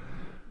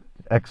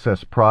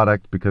excess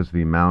product because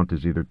the amount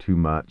is either too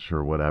much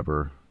or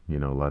whatever. A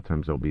lot of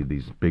times there'll be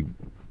these big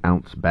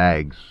ounce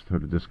bags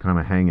that are just kind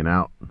of hanging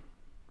out,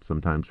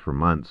 sometimes for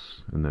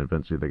months, and then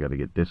eventually they got to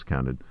get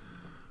discounted.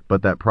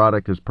 But that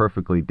product is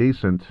perfectly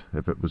decent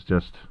if it was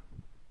just,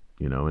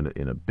 in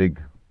a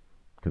big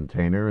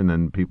container, and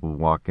then people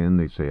walk in,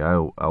 they say,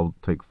 I'll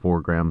take 4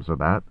 grams of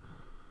that,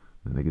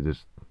 and they could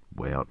just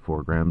weigh out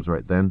 4 grams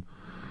right then.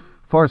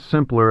 Far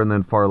simpler and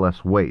then far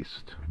less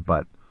waste.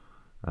 But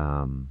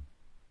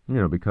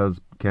because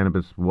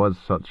cannabis was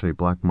such a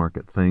black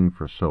market thing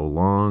for so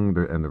long,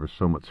 and there was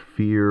so much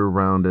fear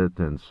around it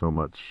and so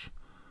much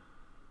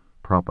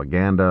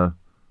propaganda,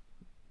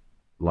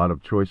 a lot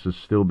of choices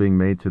still being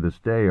made to this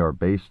day are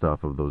based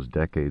off of those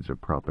decades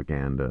of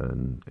propaganda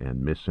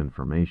and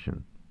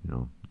misinformation.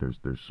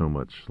 There's so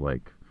much,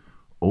 like,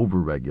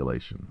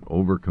 over-regulation,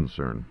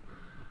 over-concern.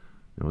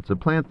 It's a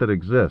plant that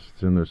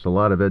exists, and there's a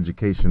lot of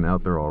education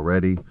out there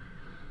already.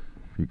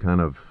 If you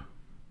kind of,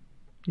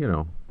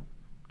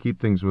 keep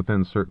things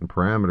within certain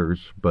parameters,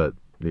 but,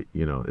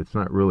 it's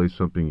not really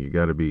something you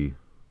got to be,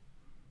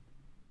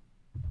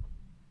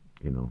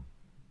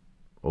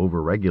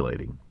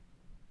 over-regulating.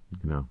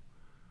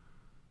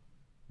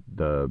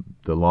 The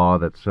law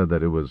that said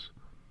that it was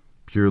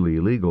purely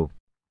illegal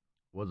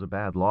was a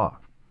bad law,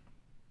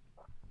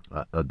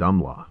 a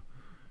dumb law,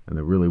 and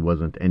there really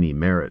wasn't any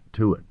merit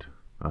to it.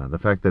 The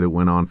fact that it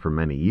went on for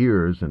many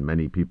years and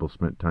many people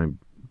spent time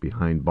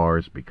behind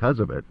bars because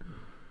of it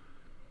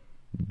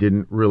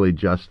didn't really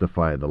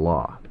justify the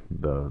law.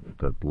 The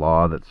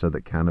law that said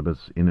that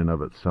cannabis in and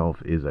of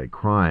itself is a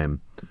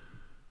crime,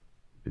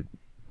 it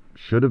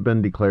should have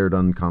been declared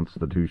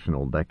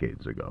unconstitutional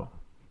decades ago.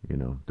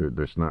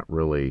 There's not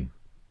really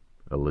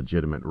a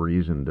legitimate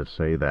reason to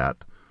say that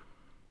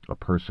a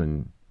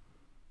person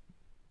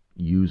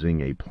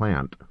using a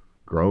plant,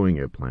 growing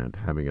a plant,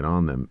 having it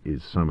on them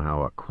is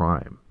somehow a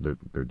crime.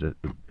 They're just,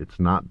 it's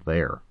not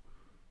there.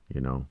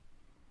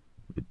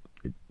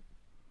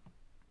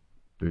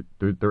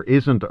 There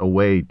isn't a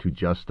way to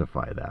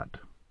justify that,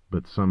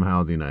 but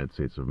somehow the United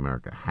States of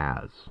America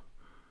has.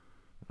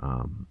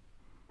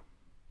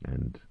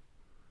 And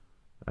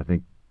I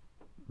think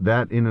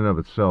that in and of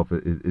itself,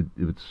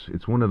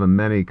 it's one of the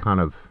many kind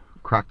of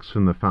cracks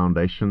in the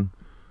foundation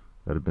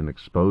that have been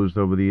exposed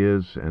over the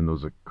years, and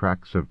those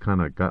cracks have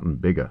kind of gotten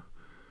bigger.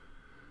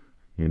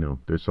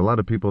 There's a lot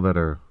of people that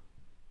are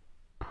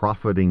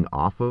profiting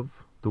off of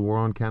the war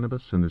on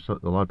cannabis, and there's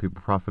a lot of people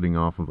profiting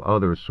off of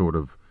other sort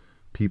of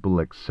people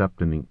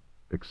accepting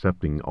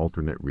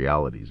alternate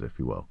realities, if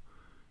you will.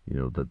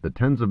 The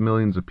tens of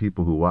millions of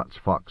people who watch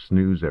Fox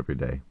News every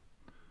day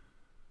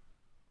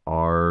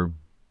are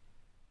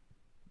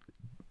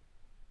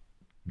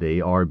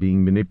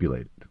being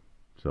manipulated.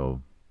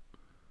 So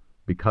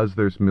because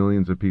there's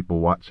millions of people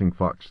watching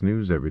Fox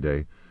News every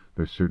day,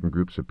 there's certain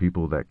groups of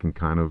people that can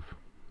kind of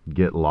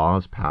get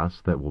laws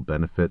passed that will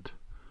benefit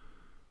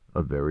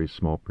a very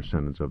small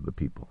percentage of the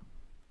people.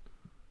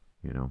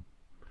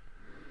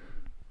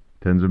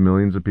 Tens of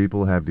millions of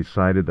people have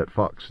decided that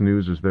Fox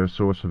News is their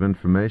source of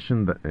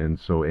information, and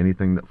so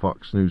anything that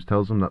Fox News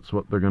tells them, that's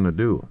what they're going to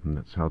do, and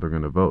that's how they're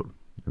going to vote.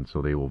 And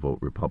so they will vote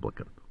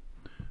Republican.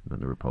 And then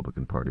the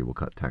Republican Party will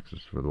cut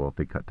taxes for the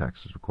wealthy, cut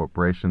taxes for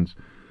corporations,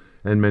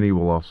 and many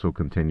will also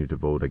continue to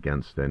vote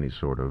against any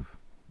sort of,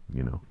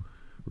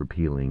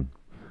 repealing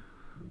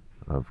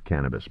of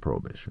cannabis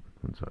prohibition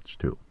and such,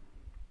 too.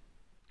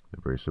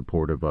 They're very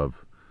supportive of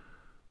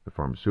the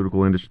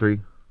pharmaceutical industry,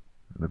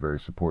 and they're very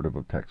supportive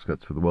of tax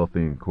cuts for the wealthy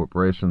and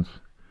corporations,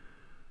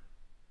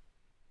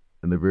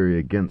 and they're very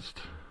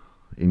against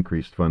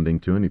increased funding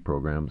to any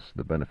programs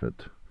that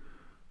benefit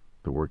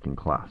the working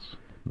class.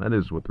 That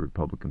is what the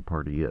Republican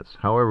Party is.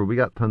 However, we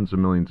got tons of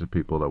millions of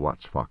people that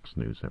watch Fox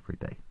News every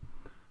day.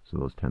 So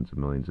those tens of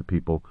millions of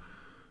people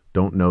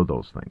don't know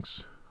those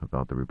things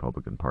about the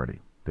Republican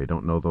Party. They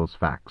don't know those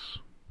facts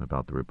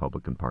about the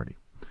Republican Party.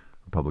 The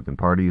Republican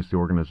Party is the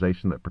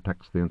organization that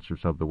protects the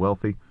interests of the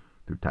wealthy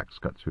through tax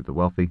cuts for the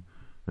wealthy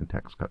and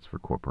tax cuts for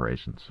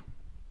corporations.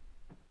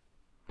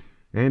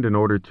 And in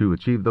order to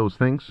achieve those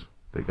things,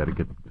 they got to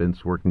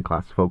convince working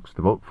class folks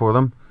to vote for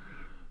them,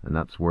 and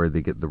that's where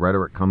the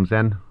rhetoric comes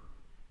in.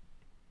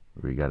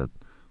 We got to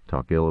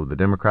talk ill of the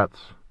Democrats.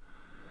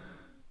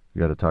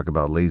 You got to talk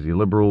about lazy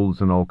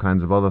liberals and all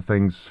kinds of other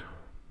things.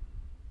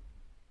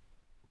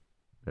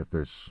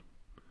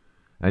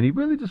 And you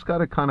really just got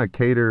to kind of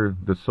cater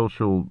the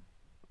social,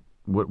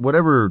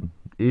 whatever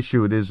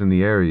issue it is in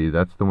the area,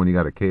 that's the one you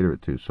got to cater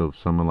it to. So if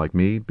someone like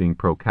me, being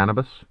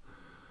pro-cannabis,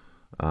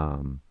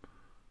 and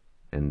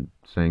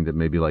saying that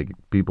maybe like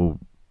people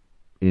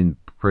in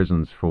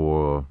prisons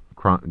for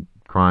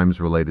crimes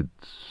related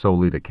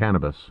solely to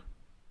cannabis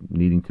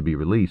needing to be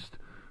released,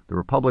 the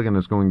Republican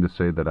is going to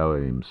say that I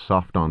am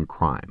soft on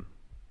crime.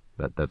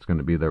 That's going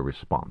to be their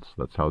response.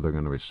 That's how they're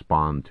going to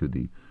respond to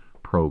the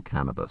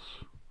pro-cannabis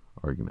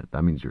argument.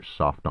 That means you're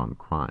soft on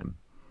crime.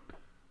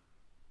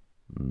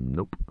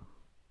 Nope.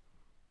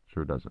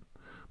 Sure doesn't.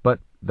 But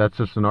that's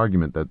just an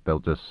argument that they'll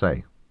just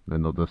say.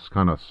 And they'll just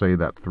kind of say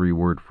that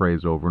three-word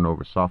phrase over and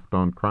over. Soft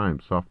on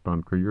crime.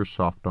 You're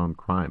soft on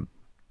crime.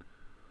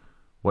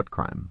 What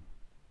crime?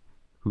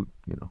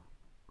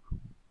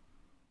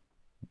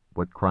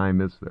 What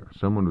crime is there?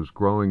 Someone was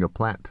growing a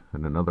plant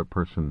and another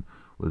person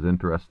was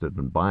interested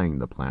in buying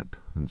the plant,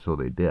 and so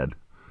they did.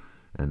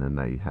 And then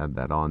they had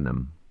that on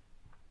them.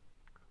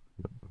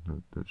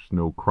 There's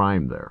no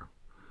crime there.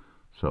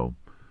 So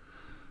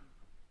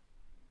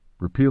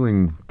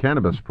repealing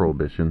cannabis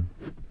prohibition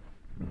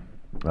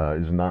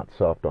is not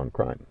soft on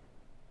crime.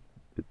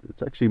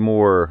 It's actually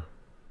more,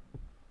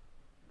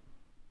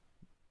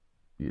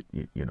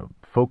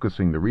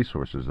 focusing the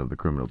resources of the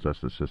criminal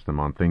justice system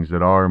on things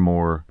that are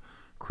more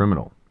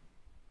criminal.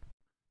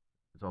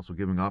 It's also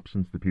giving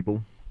options to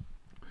people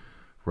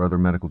for other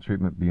medical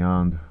treatment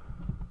beyond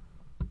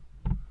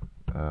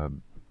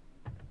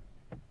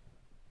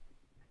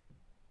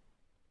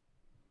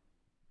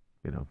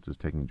just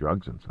taking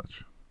drugs and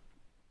such.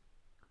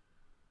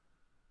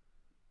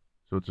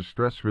 So it's a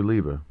stress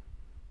reliever.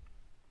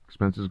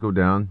 Expenses go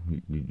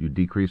down. You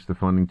decrease the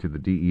funding to the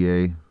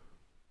DEA,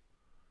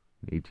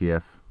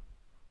 ATF,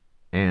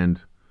 and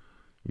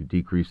you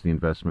decrease the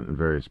investment in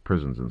various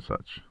prisons and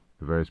such.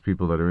 The various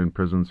people that are in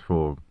prisons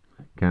for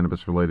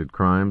cannabis-related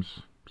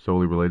crimes,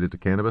 solely related to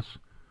cannabis,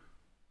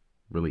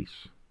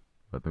 release.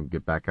 Let them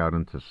get back out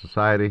into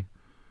society,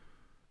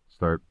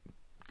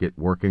 get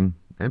working,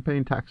 and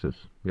paying taxes.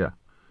 Yeah.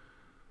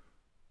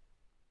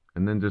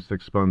 And then just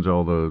expunge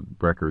all the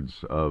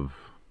records of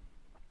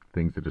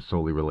things that are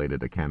solely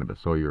related to cannabis.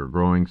 So you're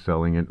growing,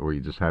 selling it, or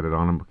you just had it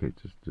on them. Okay,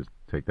 just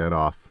take that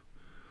off,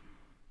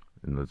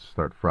 and let's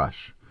start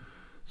fresh.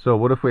 So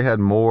what if we had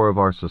more of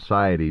our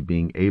society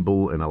being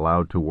able and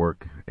allowed to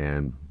work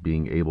and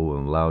being able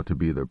and allowed to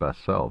be their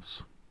best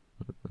selves?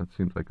 That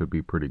seems like it would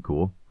be pretty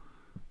cool.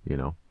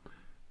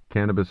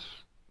 Cannabis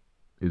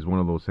is one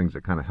of those things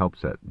that kind of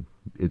helps that.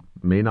 It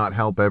may not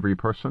help every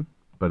person,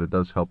 but it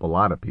does help a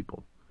lot of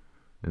people.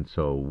 And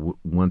so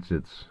once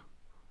it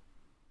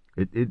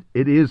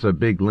is a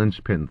big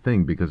linchpin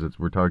thing, because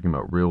we're talking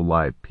about real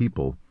live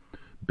people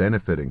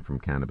benefiting from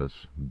cannabis,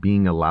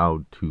 being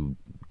allowed to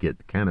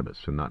get cannabis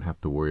and not have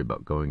to worry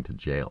about going to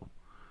jail.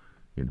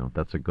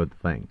 That's a good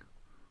thing,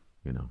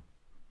 you know.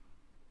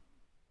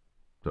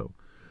 So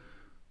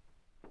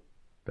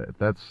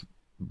that's,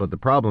 but the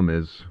problem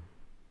is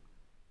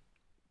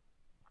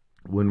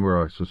when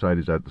our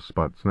society's at the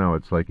spots now,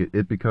 it's like it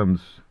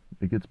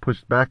gets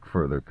pushed back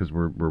further because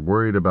we're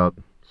worried about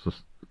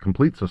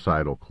complete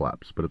societal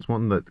collapse. But it's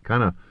one that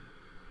kind of,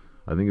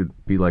 I think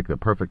it'd be like the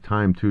perfect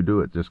time to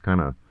do it. Just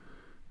kind of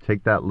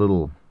take that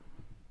little,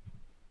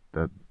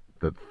 that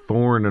that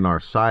thorn in our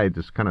side,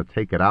 just kind of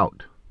take it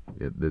out.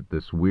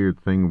 This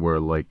weird thing where,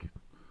 like,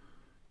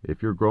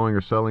 if you're growing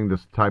or selling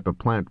this type of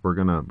plant, we're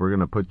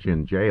gonna put you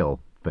in jail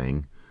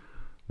thing.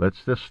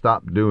 Let's just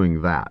stop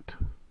doing that.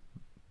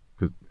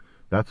 Because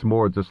that's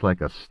more just like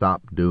a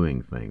stop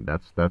doing thing.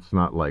 That's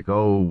not like,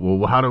 oh,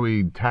 well, how do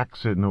we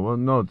tax it? No, well,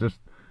 no, just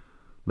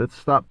let's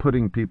stop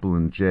putting people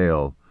in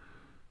jail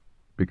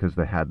because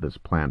they had this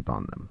plant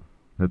on them.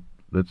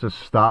 Let's just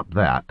stop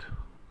that,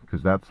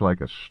 because that's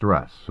like a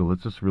stress. So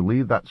let's just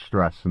relieve that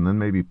stress and then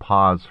maybe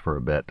pause for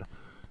a bit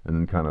and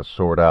then kind of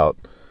sort out,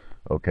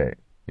 okay,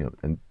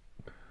 and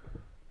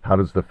how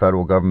does the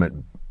federal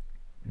government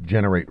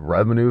generate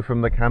revenue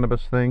from the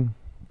cannabis thing?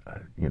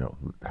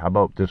 How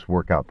about just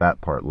work out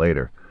that part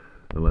later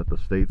and let the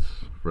states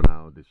for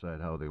now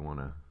decide how they want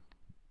to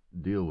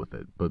deal with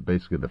it. But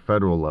basically the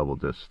federal level,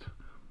 just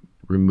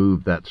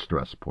remove that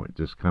stress point.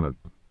 Just kind of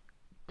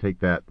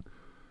take that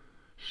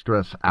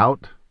stress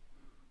out,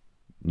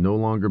 no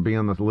longer be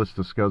on the list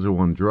of Schedule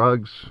 1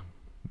 drugs,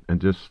 and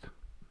just,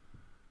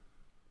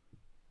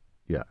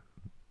 yeah,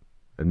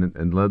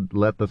 and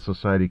let the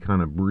society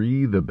kind of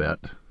breathe a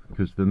bit,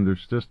 because then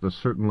there's just a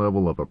certain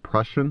level of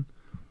oppression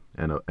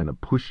and a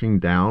pushing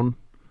down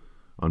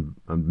on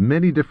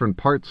many different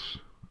parts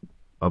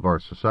of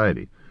our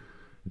society.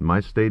 In my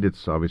state,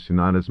 it's obviously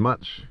not as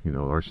much.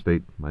 Our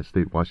state, my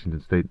state, Washington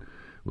State,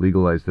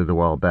 legalized it a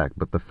while back.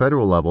 But the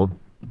federal level,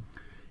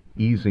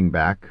 easing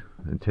back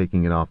and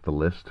taking it off the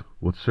list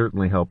would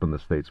certainly help in the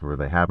states where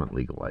they haven't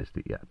legalized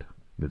it yet.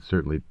 It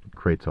certainly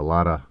creates a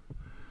lot of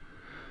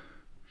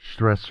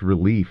stress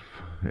relief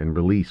and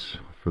release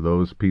for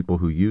those people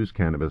who use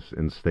cannabis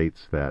in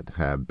states that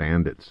have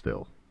banned it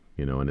still.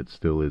 And it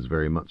still is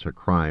very much a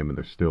crime, and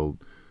there still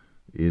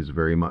is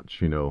very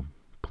much,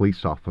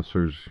 police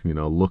officers,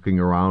 looking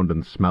around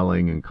and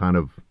smelling and kind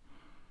of,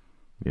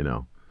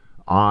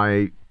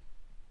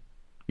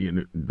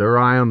 their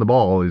eye on the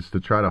ball is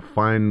to try to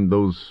find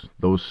those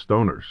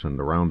stoners and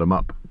to round them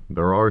up.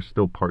 There are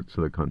still parts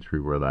of the country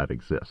where that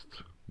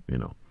exists,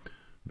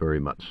 very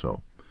much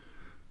so.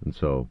 And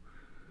so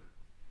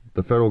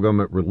the federal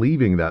government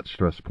relieving that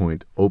stress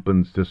point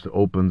opens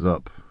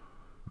up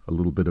a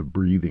little bit of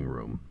breathing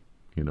room,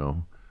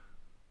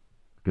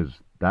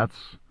 because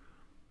that's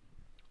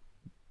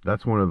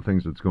one of the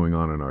things that's going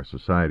on in our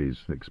societies,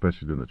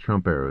 especially during the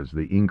Trump era, is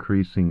the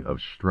increasing of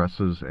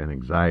stresses and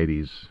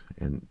anxieties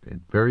and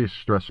various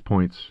stress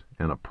points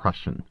and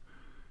oppression.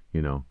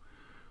 The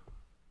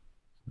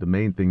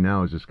main thing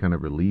now is just kind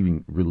of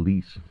releasing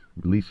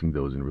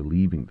those and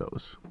relieving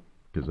those,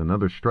 because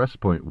another stress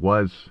point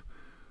was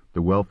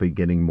the wealthy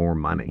getting more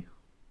money.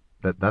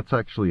 That's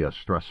actually a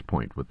stress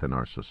point within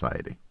our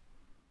society.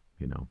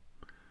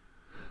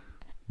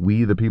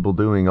 We, the people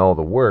doing all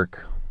the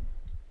work,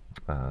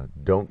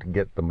 don't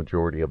get the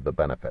majority of the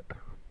benefit.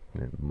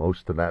 And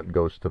most of that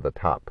goes to the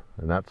top.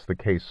 And that's the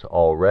case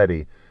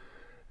already.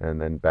 And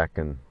then back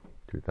in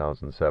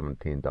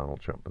 2017,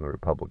 Donald Trump and the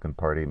Republican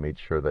Party made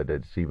sure that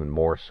it's even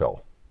more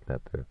so,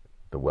 that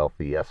the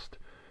wealthiest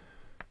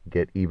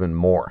get even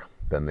more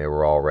than they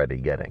were already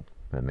getting.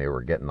 And they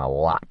were getting a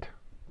lot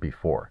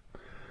before.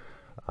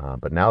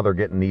 But now they're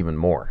getting even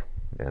more.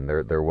 And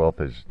their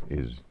wealth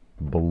is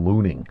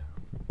ballooning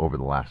over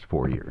the last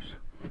 4 years.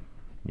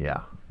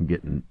 Yeah,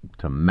 getting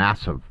to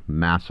massive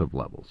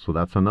levels. So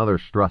that's another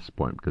stress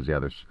point, because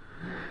there's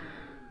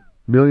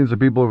millions of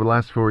people over the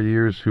last 4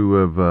 years who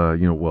have,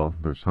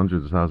 there's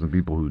hundreds of thousands of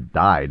people who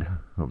died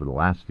over the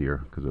last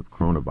year because of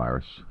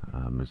coronavirus.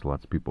 There's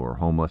lots of people who are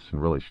homeless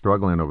and really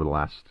struggling over the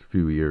last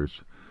few years.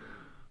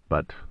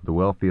 But the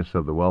wealthiest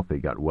of the wealthy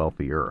got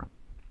wealthier.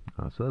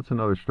 So that's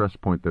another stress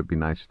point that'd be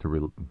nice to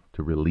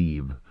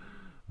relieve.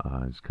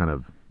 It's kind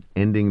of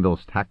ending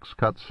those tax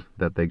cuts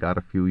that they got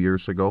a few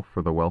years ago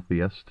for the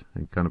wealthiest,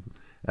 and kind of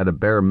at a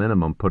bare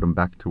minimum put them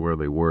back to where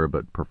they were,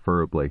 but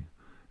preferably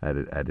at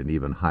an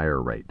even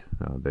higher rate.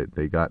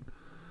 They got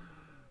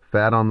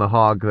fat on the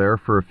hog there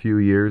for a few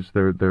years.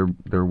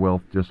 Their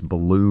wealth just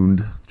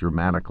ballooned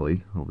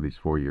dramatically over these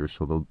 4 years,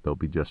 so they'll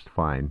be just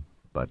fine.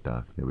 But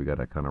we got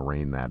to kind of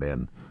rein that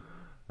in.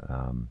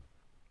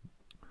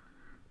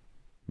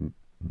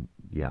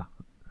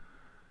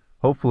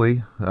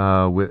 Hopefully,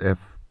 if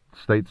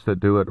states that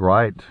do it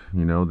right,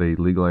 they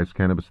legalize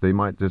cannabis, they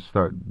might just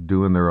start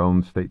doing their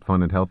own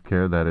state-funded health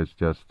care that is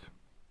just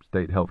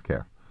state health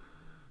care.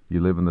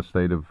 You live in the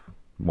state of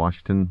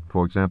Washington,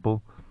 for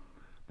example,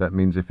 that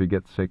means if you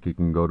get sick, you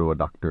can go to a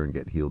doctor and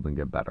get healed and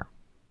get better.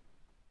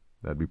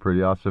 That'd be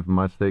pretty awesome if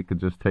my state could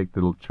just take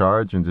the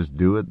charge and just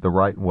do it the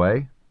right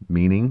way,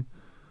 meaning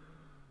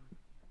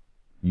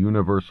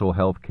universal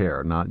health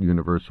care, not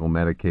universal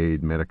Medicaid,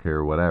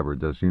 Medicare, whatever,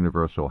 does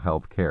universal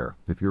health care.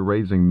 If you're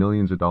raising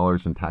millions of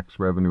dollars in tax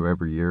revenue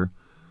every year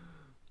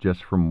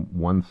just from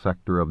one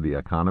sector of the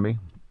economy,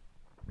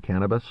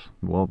 cannabis,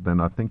 well, then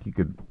I think you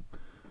could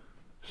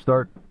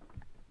start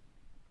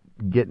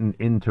getting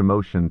into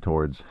motion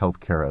towards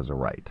healthcare as a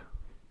right.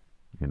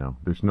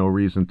 There's no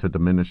reason to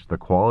diminish the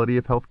quality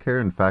of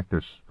healthcare. In fact,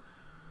 there's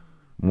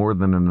more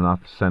than enough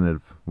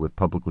incentive with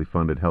publicly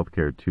funded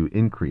healthcare to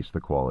increase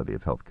the quality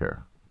of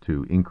healthcare,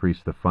 to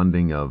increase the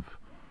funding of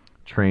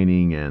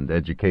training and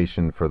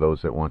education for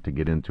those that want to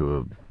get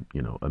into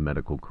a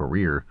medical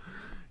career,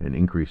 and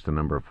increase the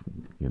number of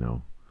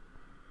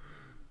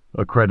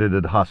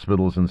accredited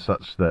hospitals and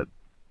such that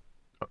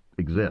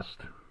exist.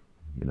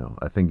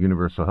 I think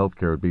universal health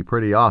care would be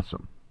pretty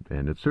awesome.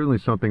 And it's certainly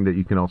something that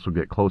you can also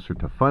get closer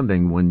to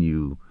funding when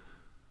you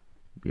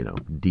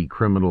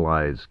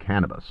decriminalize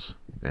cannabis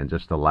and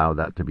just allow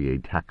that to be a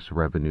tax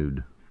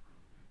revenued,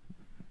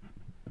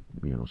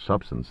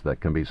 substance that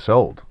can be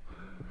sold.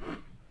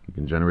 You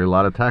can generate a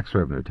lot of tax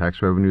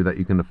revenue that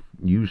you can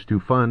use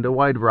to fund a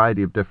wide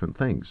variety of different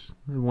things,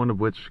 one of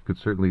which could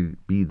certainly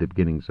be the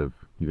beginnings of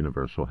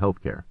universal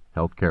health care.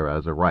 Health care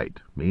as a right,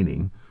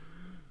 meaning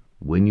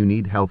when you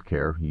need health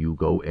care, you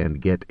go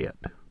and get it.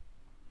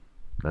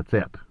 That's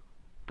it.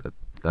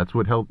 That's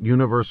what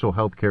universal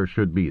health care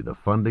should be, the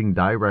funding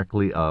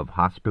directly of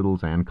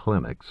hospitals and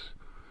clinics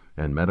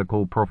and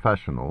medical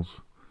professionals.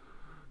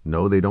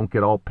 No, they don't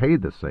get all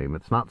paid the same.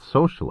 It's not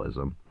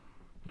socialism,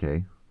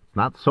 okay? It's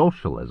not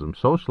socialism.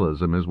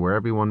 Socialism is where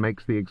everyone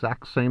makes the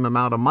exact same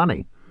amount of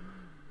money.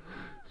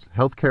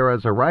 Healthcare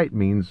as a right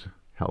means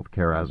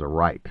healthcare as a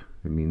right.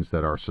 It means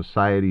that our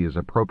society is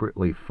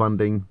appropriately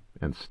funding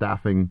and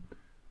staffing,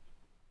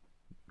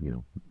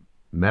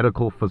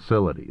 medical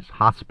facilities,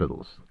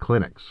 hospitals,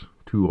 clinics,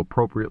 to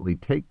appropriately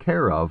take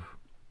care of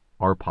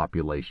our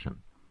population.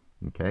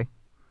 Okay?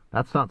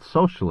 That's not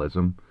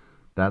socialism.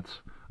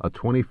 That's a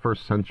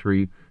 21st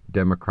century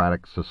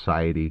democratic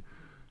society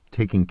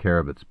taking care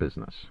of its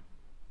business.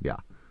 Yeah.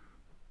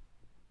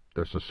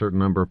 There's a certain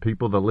number of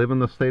people that live in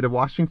the state of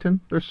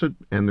Washington. There's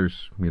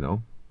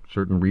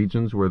certain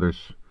regions where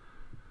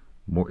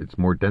it's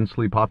more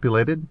densely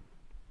populated.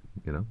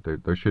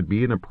 There should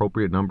be an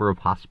appropriate number of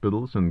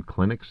hospitals and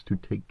clinics to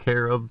take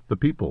care of the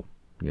people,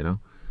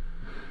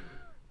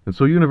 And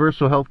so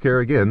universal health care,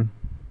 again,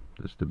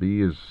 just to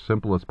be as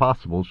simple as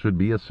possible, should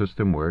be a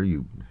system where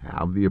you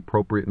have the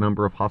appropriate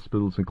number of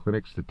hospitals and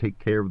clinics to take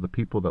care of the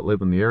people that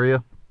live in the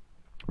area.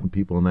 When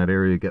people in that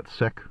area get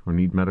sick or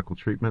need medical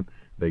treatment,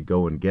 they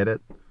go and get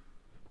it.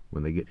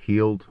 When they get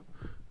healed,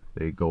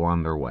 they go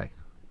on their way.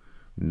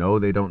 No,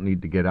 they don't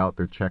need to get out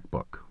their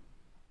checkbook.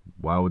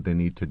 Why would they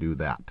need to do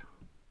that?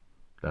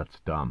 That's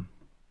dumb.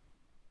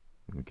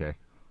 Okay?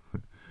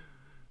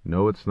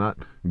 No, it's not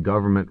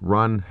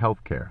government-run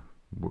healthcare.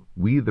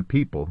 We, the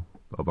people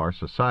of our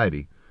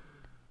society,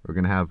 are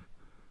going to have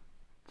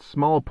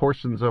small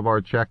portions of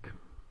our check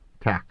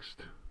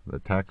taxed. The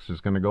tax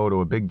is going to go to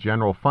a big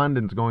general fund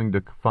and it's going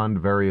to fund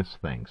various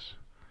things.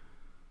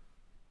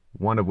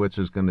 One of which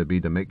is going to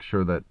be to make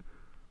sure that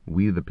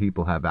we, the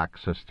people, have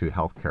access to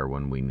health care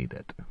when we need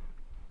it.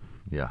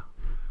 Yeah.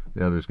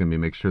 The other is going to be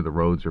make sure the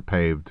roads are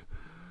paved,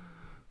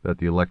 that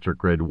the electric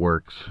grid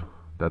works,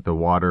 that the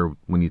water,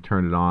 when you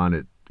turn it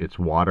on, it's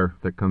water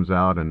that comes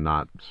out and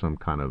not some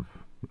kind of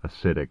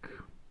acidic,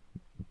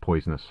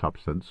 poisonous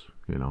substance,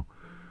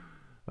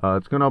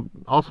 It's going to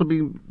also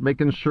be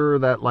making sure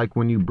that, like,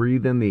 when you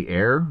breathe in the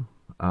air,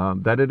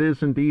 that it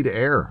is indeed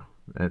air,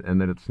 and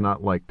that it's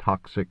not like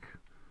toxic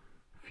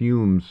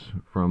fumes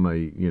from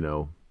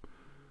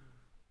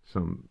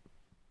some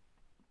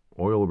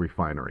oil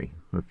refinery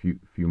a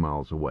few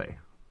miles away.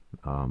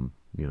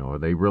 Are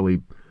they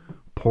really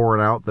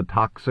pouring out the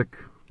toxic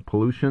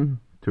pollution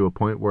to a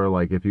point where,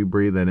 like, if you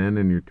breathe it in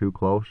and you're too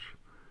close,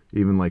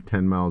 even like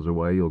 10 miles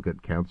away, you'll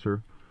get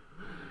cancer?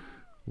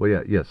 Well,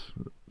 yeah, yes.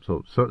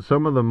 So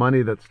some of the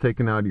money that's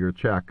taken out of your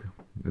check,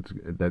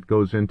 that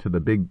goes into the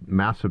big,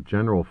 massive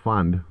general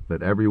fund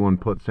that everyone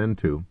puts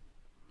into,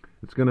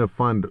 it's going to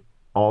fund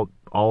all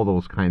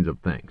those kinds of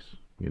things.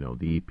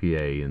 The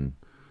EPA and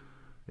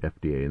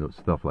FDA and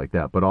stuff like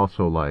that. But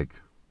also, like,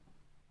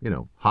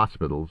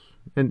 hospitals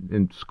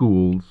and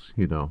schools,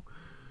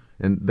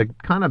 and the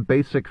kind of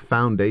basic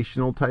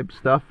foundational type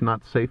stuff,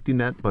 not safety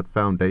net, but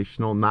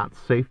foundational, not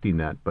safety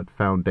net, but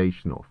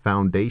foundational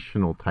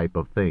type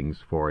of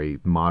things for a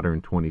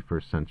modern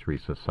 21st century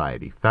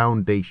society.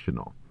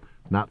 Foundational,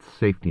 not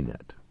safety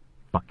net.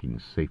 Fucking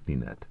safety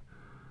net.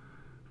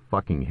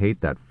 Fucking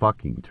hate that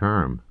fucking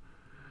term.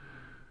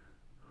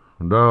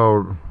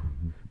 The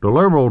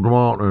liberals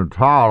want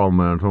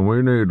entitlements, and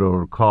we need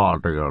to call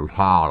the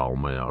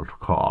entitlements.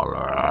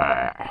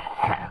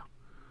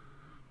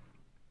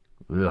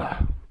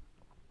 Ugh.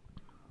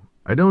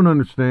 I don't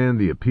understand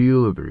the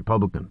appeal of the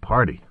Republican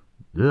Party.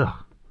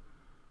 Ugh.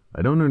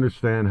 I don't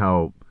understand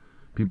how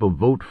people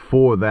vote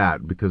for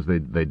that because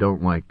they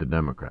don't like the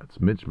Democrats.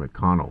 Mitch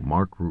McConnell,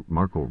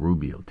 Marco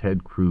Rubio,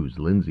 Ted Cruz,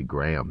 Lindsey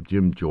Graham,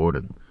 Jim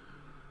Jordan,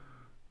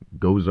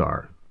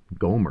 Gosar,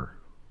 Gomer.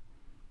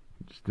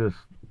 It's just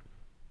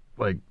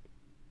like,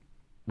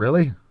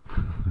 really?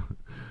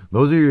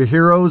 Those are your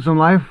heroes in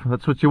life?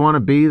 That's what you want to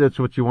be? That's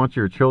what you want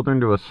your children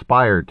to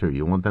aspire to?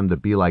 You want them to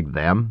be like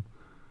them?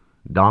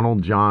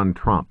 Donald John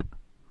Trump.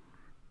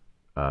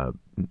 Uh,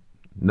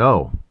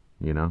 no,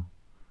 you know.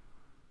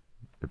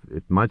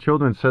 If my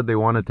children said they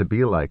wanted to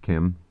be like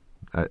him,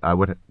 I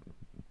would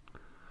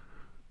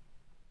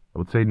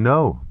say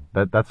no.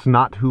 That's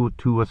not who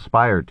to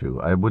aspire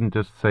to. I wouldn't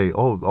just say,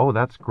 oh,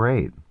 that's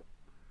great.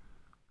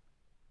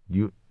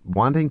 You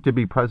wanting to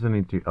be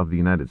president of the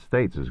United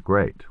States is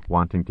great.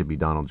 Wanting to be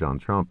Donald John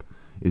Trump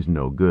is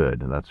no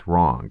good. That's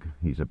wrong.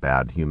 He's a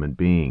bad human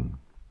being.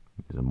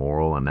 He's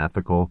immoral,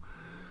 unethical.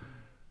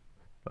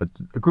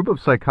 A group of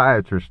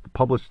psychiatrists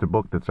published a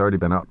book that's already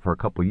been out for a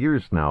couple of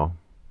years now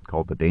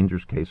called The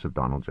Dangerous Case of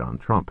Donald John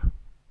Trump.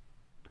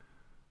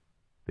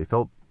 They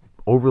felt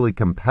overly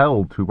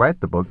compelled to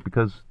write the book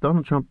because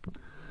Donald Trump,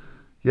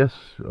 yes,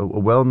 a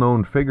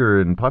well-known figure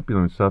and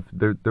popular and stuff,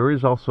 there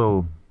is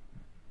also,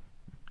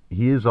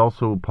 he is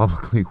also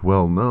publicly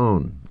well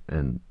known,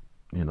 and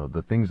you know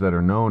the things that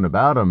are known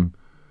about him,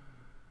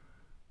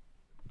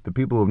 the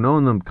people who have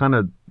known them kind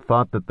of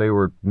thought that they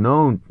were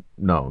known,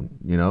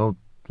 you know,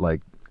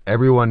 like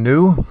everyone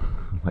knew.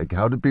 Like,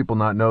 how did people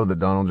not know that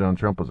Donald John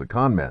Trump was a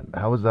con man?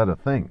 How is that a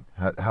thing?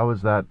 How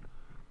is that?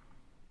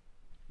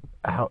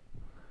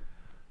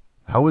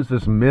 How is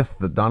this myth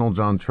that Donald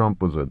John Trump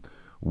was a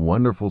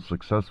wonderful,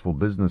 successful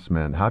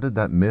businessman? How did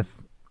that myth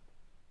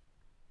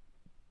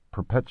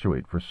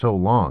perpetuate for so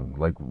long?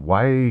 Like,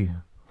 why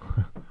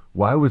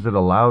was it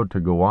allowed to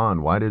go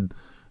on? Why did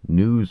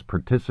news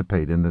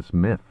participate in this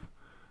myth?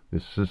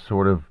 This is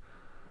sort of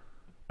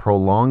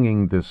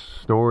prolonging this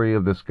story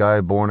of this guy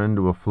born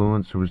into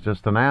affluence who was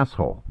just an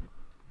asshole,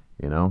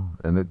 you know,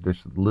 and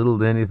there's little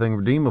to anything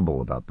redeemable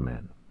about the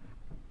man.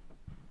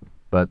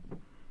 But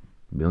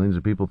millions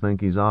of people think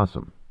he's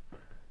awesome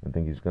and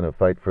think he's going to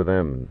fight for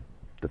them and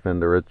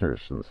defend their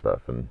interests and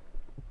stuff, and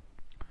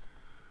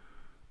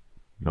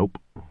nope.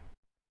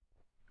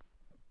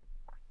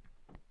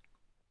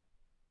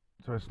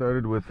 So I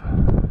started with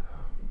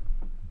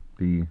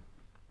the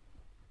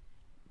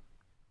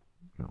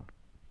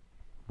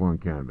war on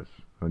cannabis.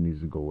 How it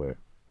needs to go away.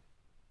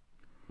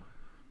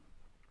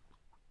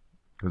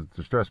 Because it's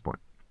a stress point.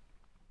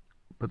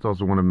 But it's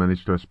also one of many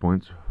stress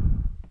points.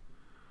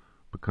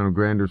 But kind of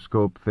grander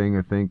scope thing,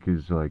 I think,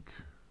 is like,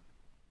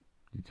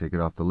 you take it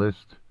off the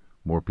list,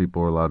 more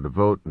people are allowed to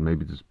vote, and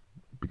maybe just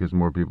because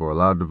more people are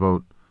allowed to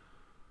vote,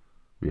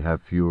 we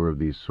have fewer of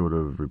these sort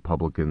of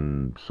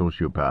Republican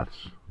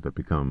sociopaths that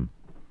become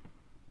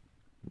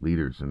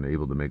leaders and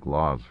able to make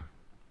laws.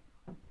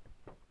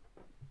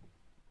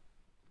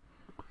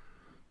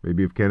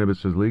 Maybe if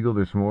cannabis is legal,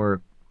 there's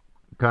more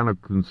kind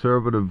of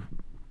conservative,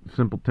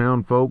 simple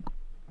town folk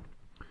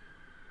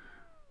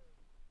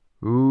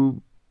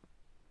who,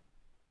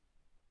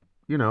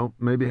 you know,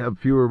 maybe have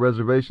fewer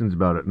reservations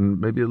about it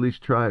and maybe at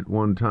least try it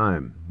one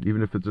time,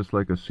 even if it's just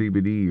like a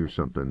CBD or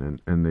something,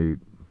 and they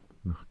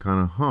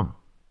kind of,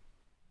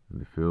 and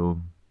they feel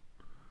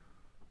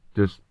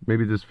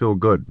maybe just feel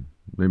good.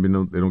 Maybe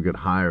they don't get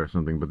high or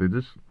something, but they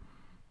just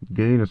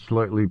gain a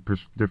slightly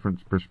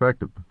different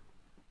perspective.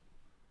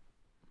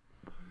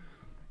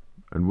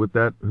 And with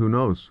that, who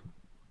knows?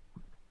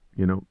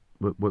 You know,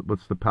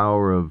 what's the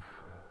power of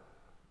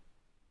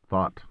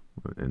thought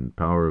and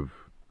power of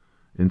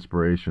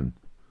inspiration?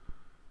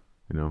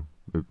 You know,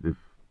 if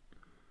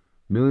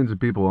millions of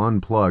people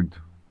unplugged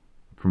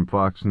from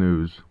Fox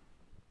News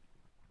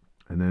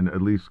and then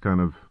at least kind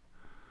of,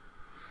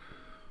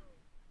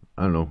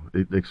 I don't know,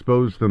 it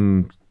exposed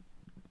them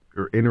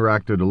or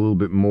interacted a little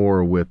bit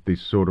more with the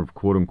sort of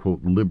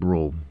quote-unquote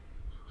liberal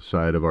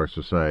side of our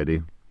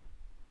society,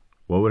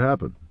 what would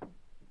happen?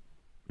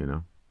 You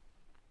know,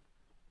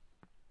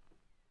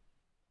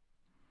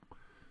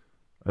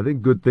 I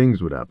think good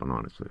things would happen,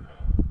 honestly.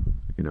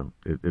 You know,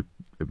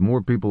 if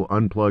more people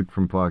unplugged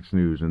from Fox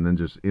News and then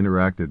just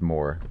interacted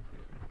more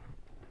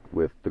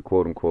with the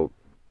quote-unquote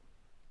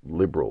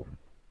liberal.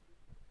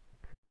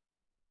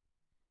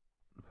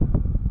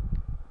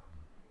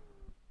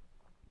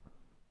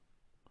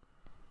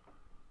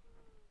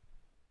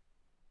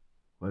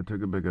 Well, I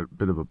took a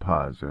bit of a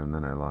pause there, and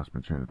then I lost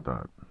my train of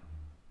thought.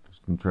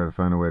 Just gonna try to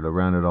find a way to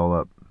round it all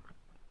up.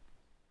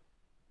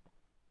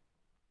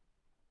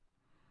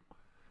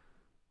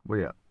 Well,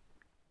 yeah.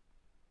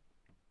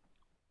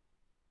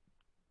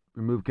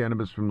 Remove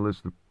cannabis from the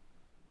list of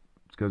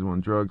Schedule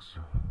 1 drugs.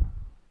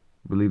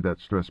 Relieve that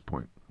stress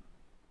point.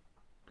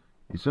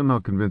 You somehow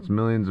convince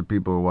millions of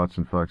people who are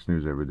watching Fox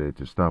News every day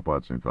to stop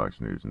watching Fox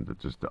News and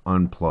to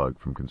unplug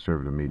from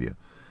conservative media.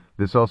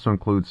 This also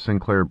includes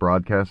Sinclair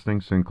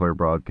Broadcasting. Sinclair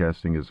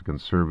Broadcasting is a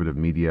conservative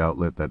media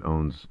outlet that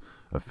owns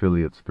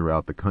affiliates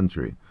throughout the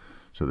country.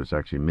 So there's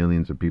actually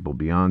millions of people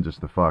beyond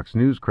just the Fox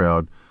News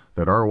crowd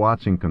that are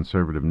watching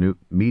conservative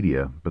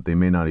media, but they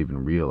may not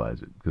even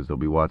realize it because they'll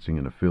be watching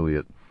an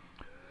affiliate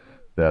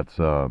that's,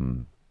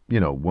 you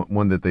know,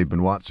 one that they've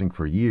been watching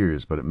for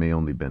years, but it may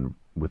only been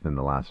within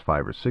the last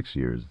 5 or 6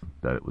 years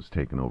that it was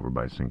taken over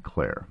by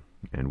Sinclair.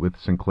 And with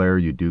Sinclair,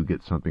 you do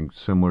get something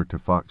similar to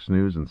Fox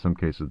News. In some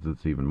cases,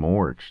 it's even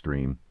more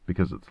extreme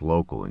because it's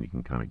local and you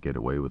can kind of get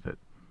away with it.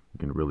 You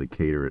can really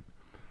cater it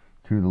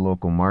to the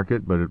local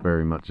market, but it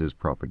very much is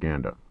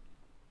propaganda.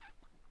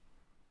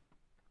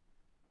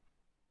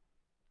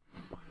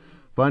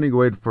 Finding a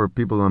way for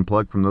people to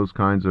unplug from those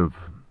kinds of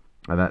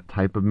that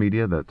type of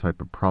media, that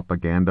type of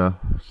propaganda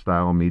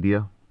style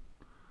media,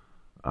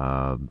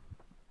 and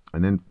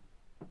then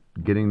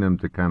getting them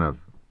to kind of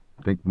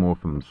think more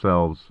for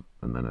themselves,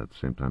 and then at the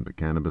same time the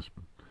cannabis,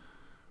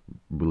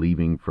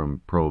 relieving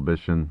from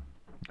prohibition.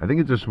 I think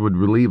it just would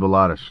relieve a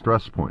lot of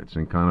stress points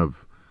and kind of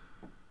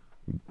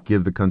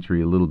give the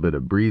country a little bit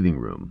of breathing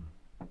room.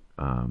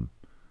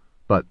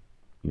 But,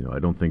 I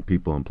don't think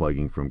people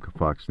unplugging from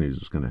Fox News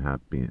is going to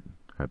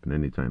happen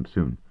anytime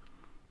soon.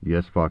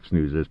 Yes, Fox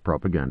News is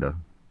propaganda,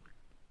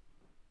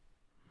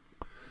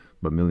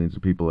 but millions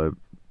of people have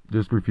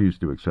just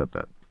refused to accept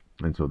that.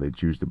 And so they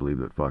choose to believe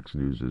that Fox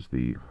News is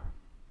the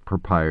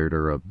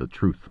proprietor of the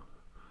truth,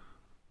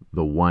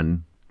 the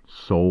one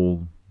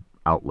sole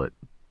outlet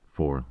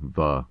for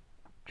the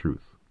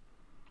truth.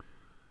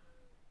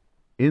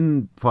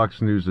 In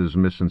Fox News'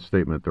 mission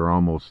statement, they're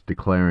almost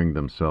declaring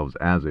themselves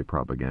as a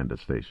propaganda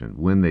station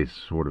when they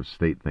sort of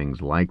state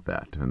things like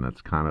that, and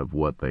that's kind of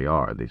what they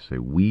are. They say,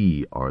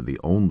 we are the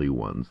only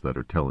ones that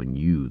are telling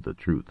you the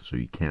truth, so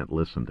you can't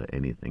listen to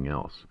anything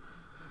else.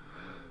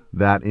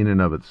 That in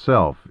and of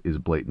itself is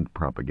blatant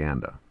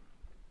propaganda.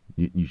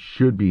 You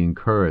should be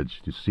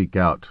encouraged to seek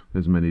out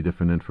as many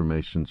different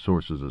information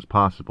sources as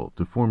possible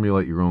to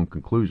formulate your own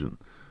conclusion.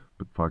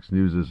 But Fox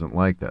News isn't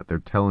like that. They're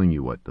telling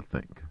you what to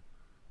think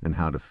and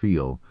how to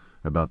feel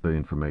about the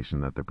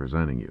information that they're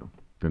presenting you.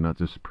 They're not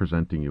just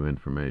presenting you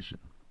information.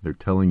 They're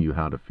telling you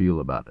how to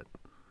feel about it.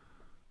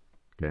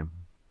 Okay?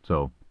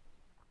 So,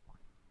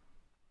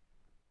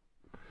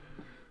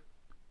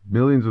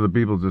 millions of the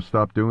people just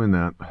stop doing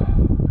that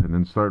and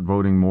then start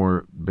voting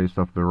more based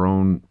off their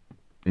own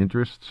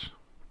interests.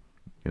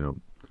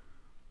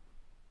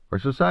 Our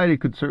society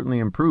could certainly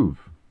improve.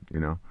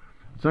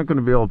 It's not going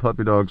to be all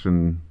puppy dogs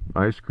and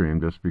ice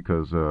cream just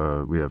because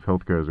we have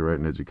healthcare as a right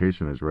and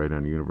education as a right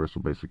and a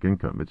universal basic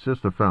income. It's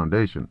just a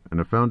foundation, and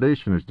a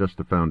foundation is just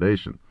a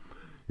foundation.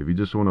 If you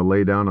just want to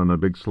lay down on a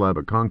big slab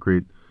of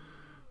concrete,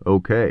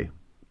 okay,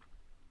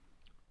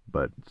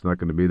 but it's not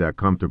going to be that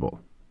comfortable,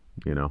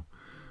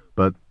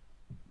 But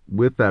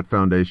with that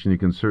foundation, you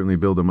can certainly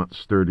build a much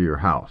sturdier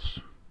house.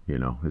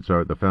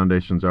 The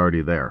foundation's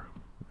already there.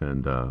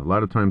 And a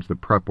lot of times the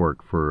prep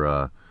work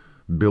for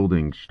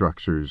building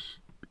structures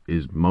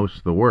is most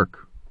of the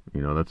work.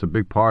 That's a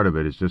big part of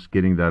it, is just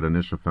getting that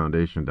initial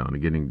foundation down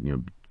and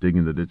getting,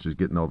 digging the ditches,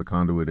 getting all the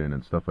conduit in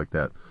and stuff like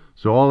that.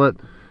 So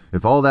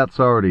if all that's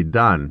already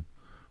done,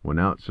 well,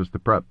 now it's just the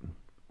prep.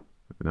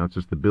 Now it's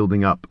just the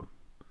building up.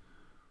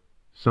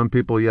 Some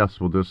people, yes,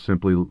 will just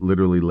simply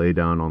literally lay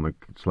down on the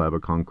slab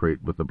of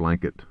concrete with a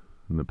blanket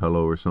and a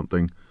pillow or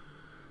something.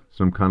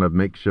 Some kind of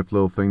makeshift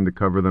little thing to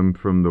cover them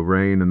from the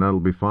rain, and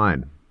that'll be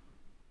fine.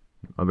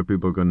 Other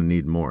people are going to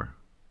need more.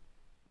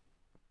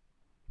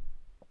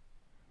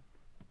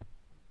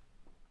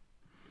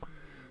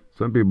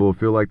 Some people will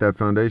feel like that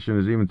foundation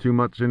is even too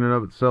much in and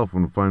of itself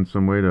and will find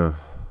some way to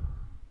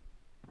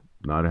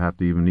not have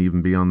to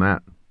even be on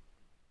that.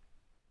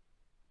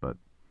 But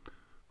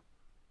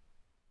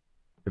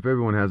if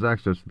everyone has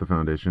access to the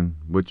foundation,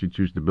 what you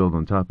choose to build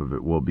on top of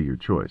it will be your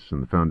choice.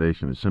 And the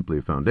foundation is simply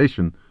a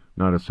foundation,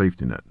 not a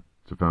safety net.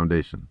 It's a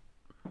foundation.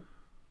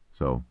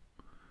 So,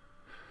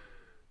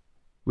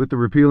 with the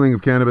repealing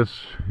of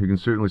cannabis, you can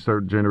certainly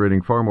start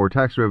generating far more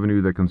tax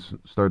revenue that can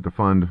start to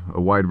fund a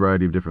wide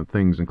variety of different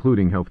things,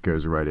 including healthcare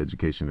as a right,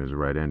 education as a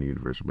right, and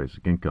universal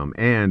basic income.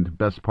 And,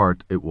 best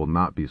part, it will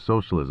not be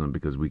socialism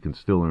because we can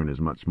still earn as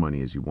much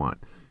money as you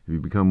want. If you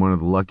become one of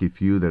the lucky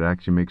few that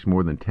actually makes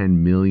more than $10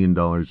 million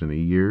in a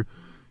year,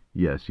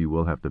 yes, you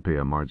will have to pay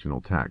a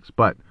marginal tax.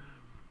 But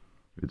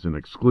it's an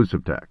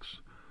exclusive tax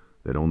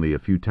that only a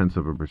few tenths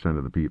of a percent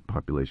of the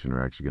population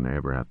are actually going to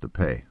ever have to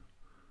pay.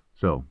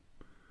 So,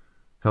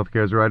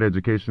 healthcare as a right,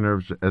 education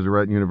as a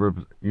right,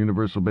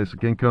 universal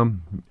basic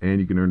income,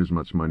 and you can earn as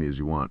much money as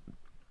you want.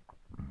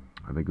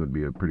 I think it would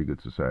be a pretty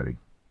good society.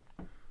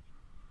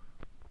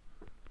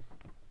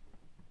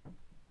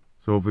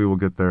 So hopefully we'll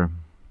get there.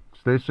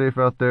 Stay safe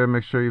out there.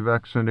 Make sure you're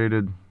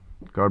vaccinated.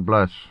 God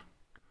bless.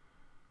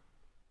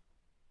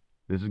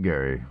 This is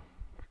Gary,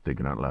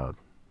 thinking out loud.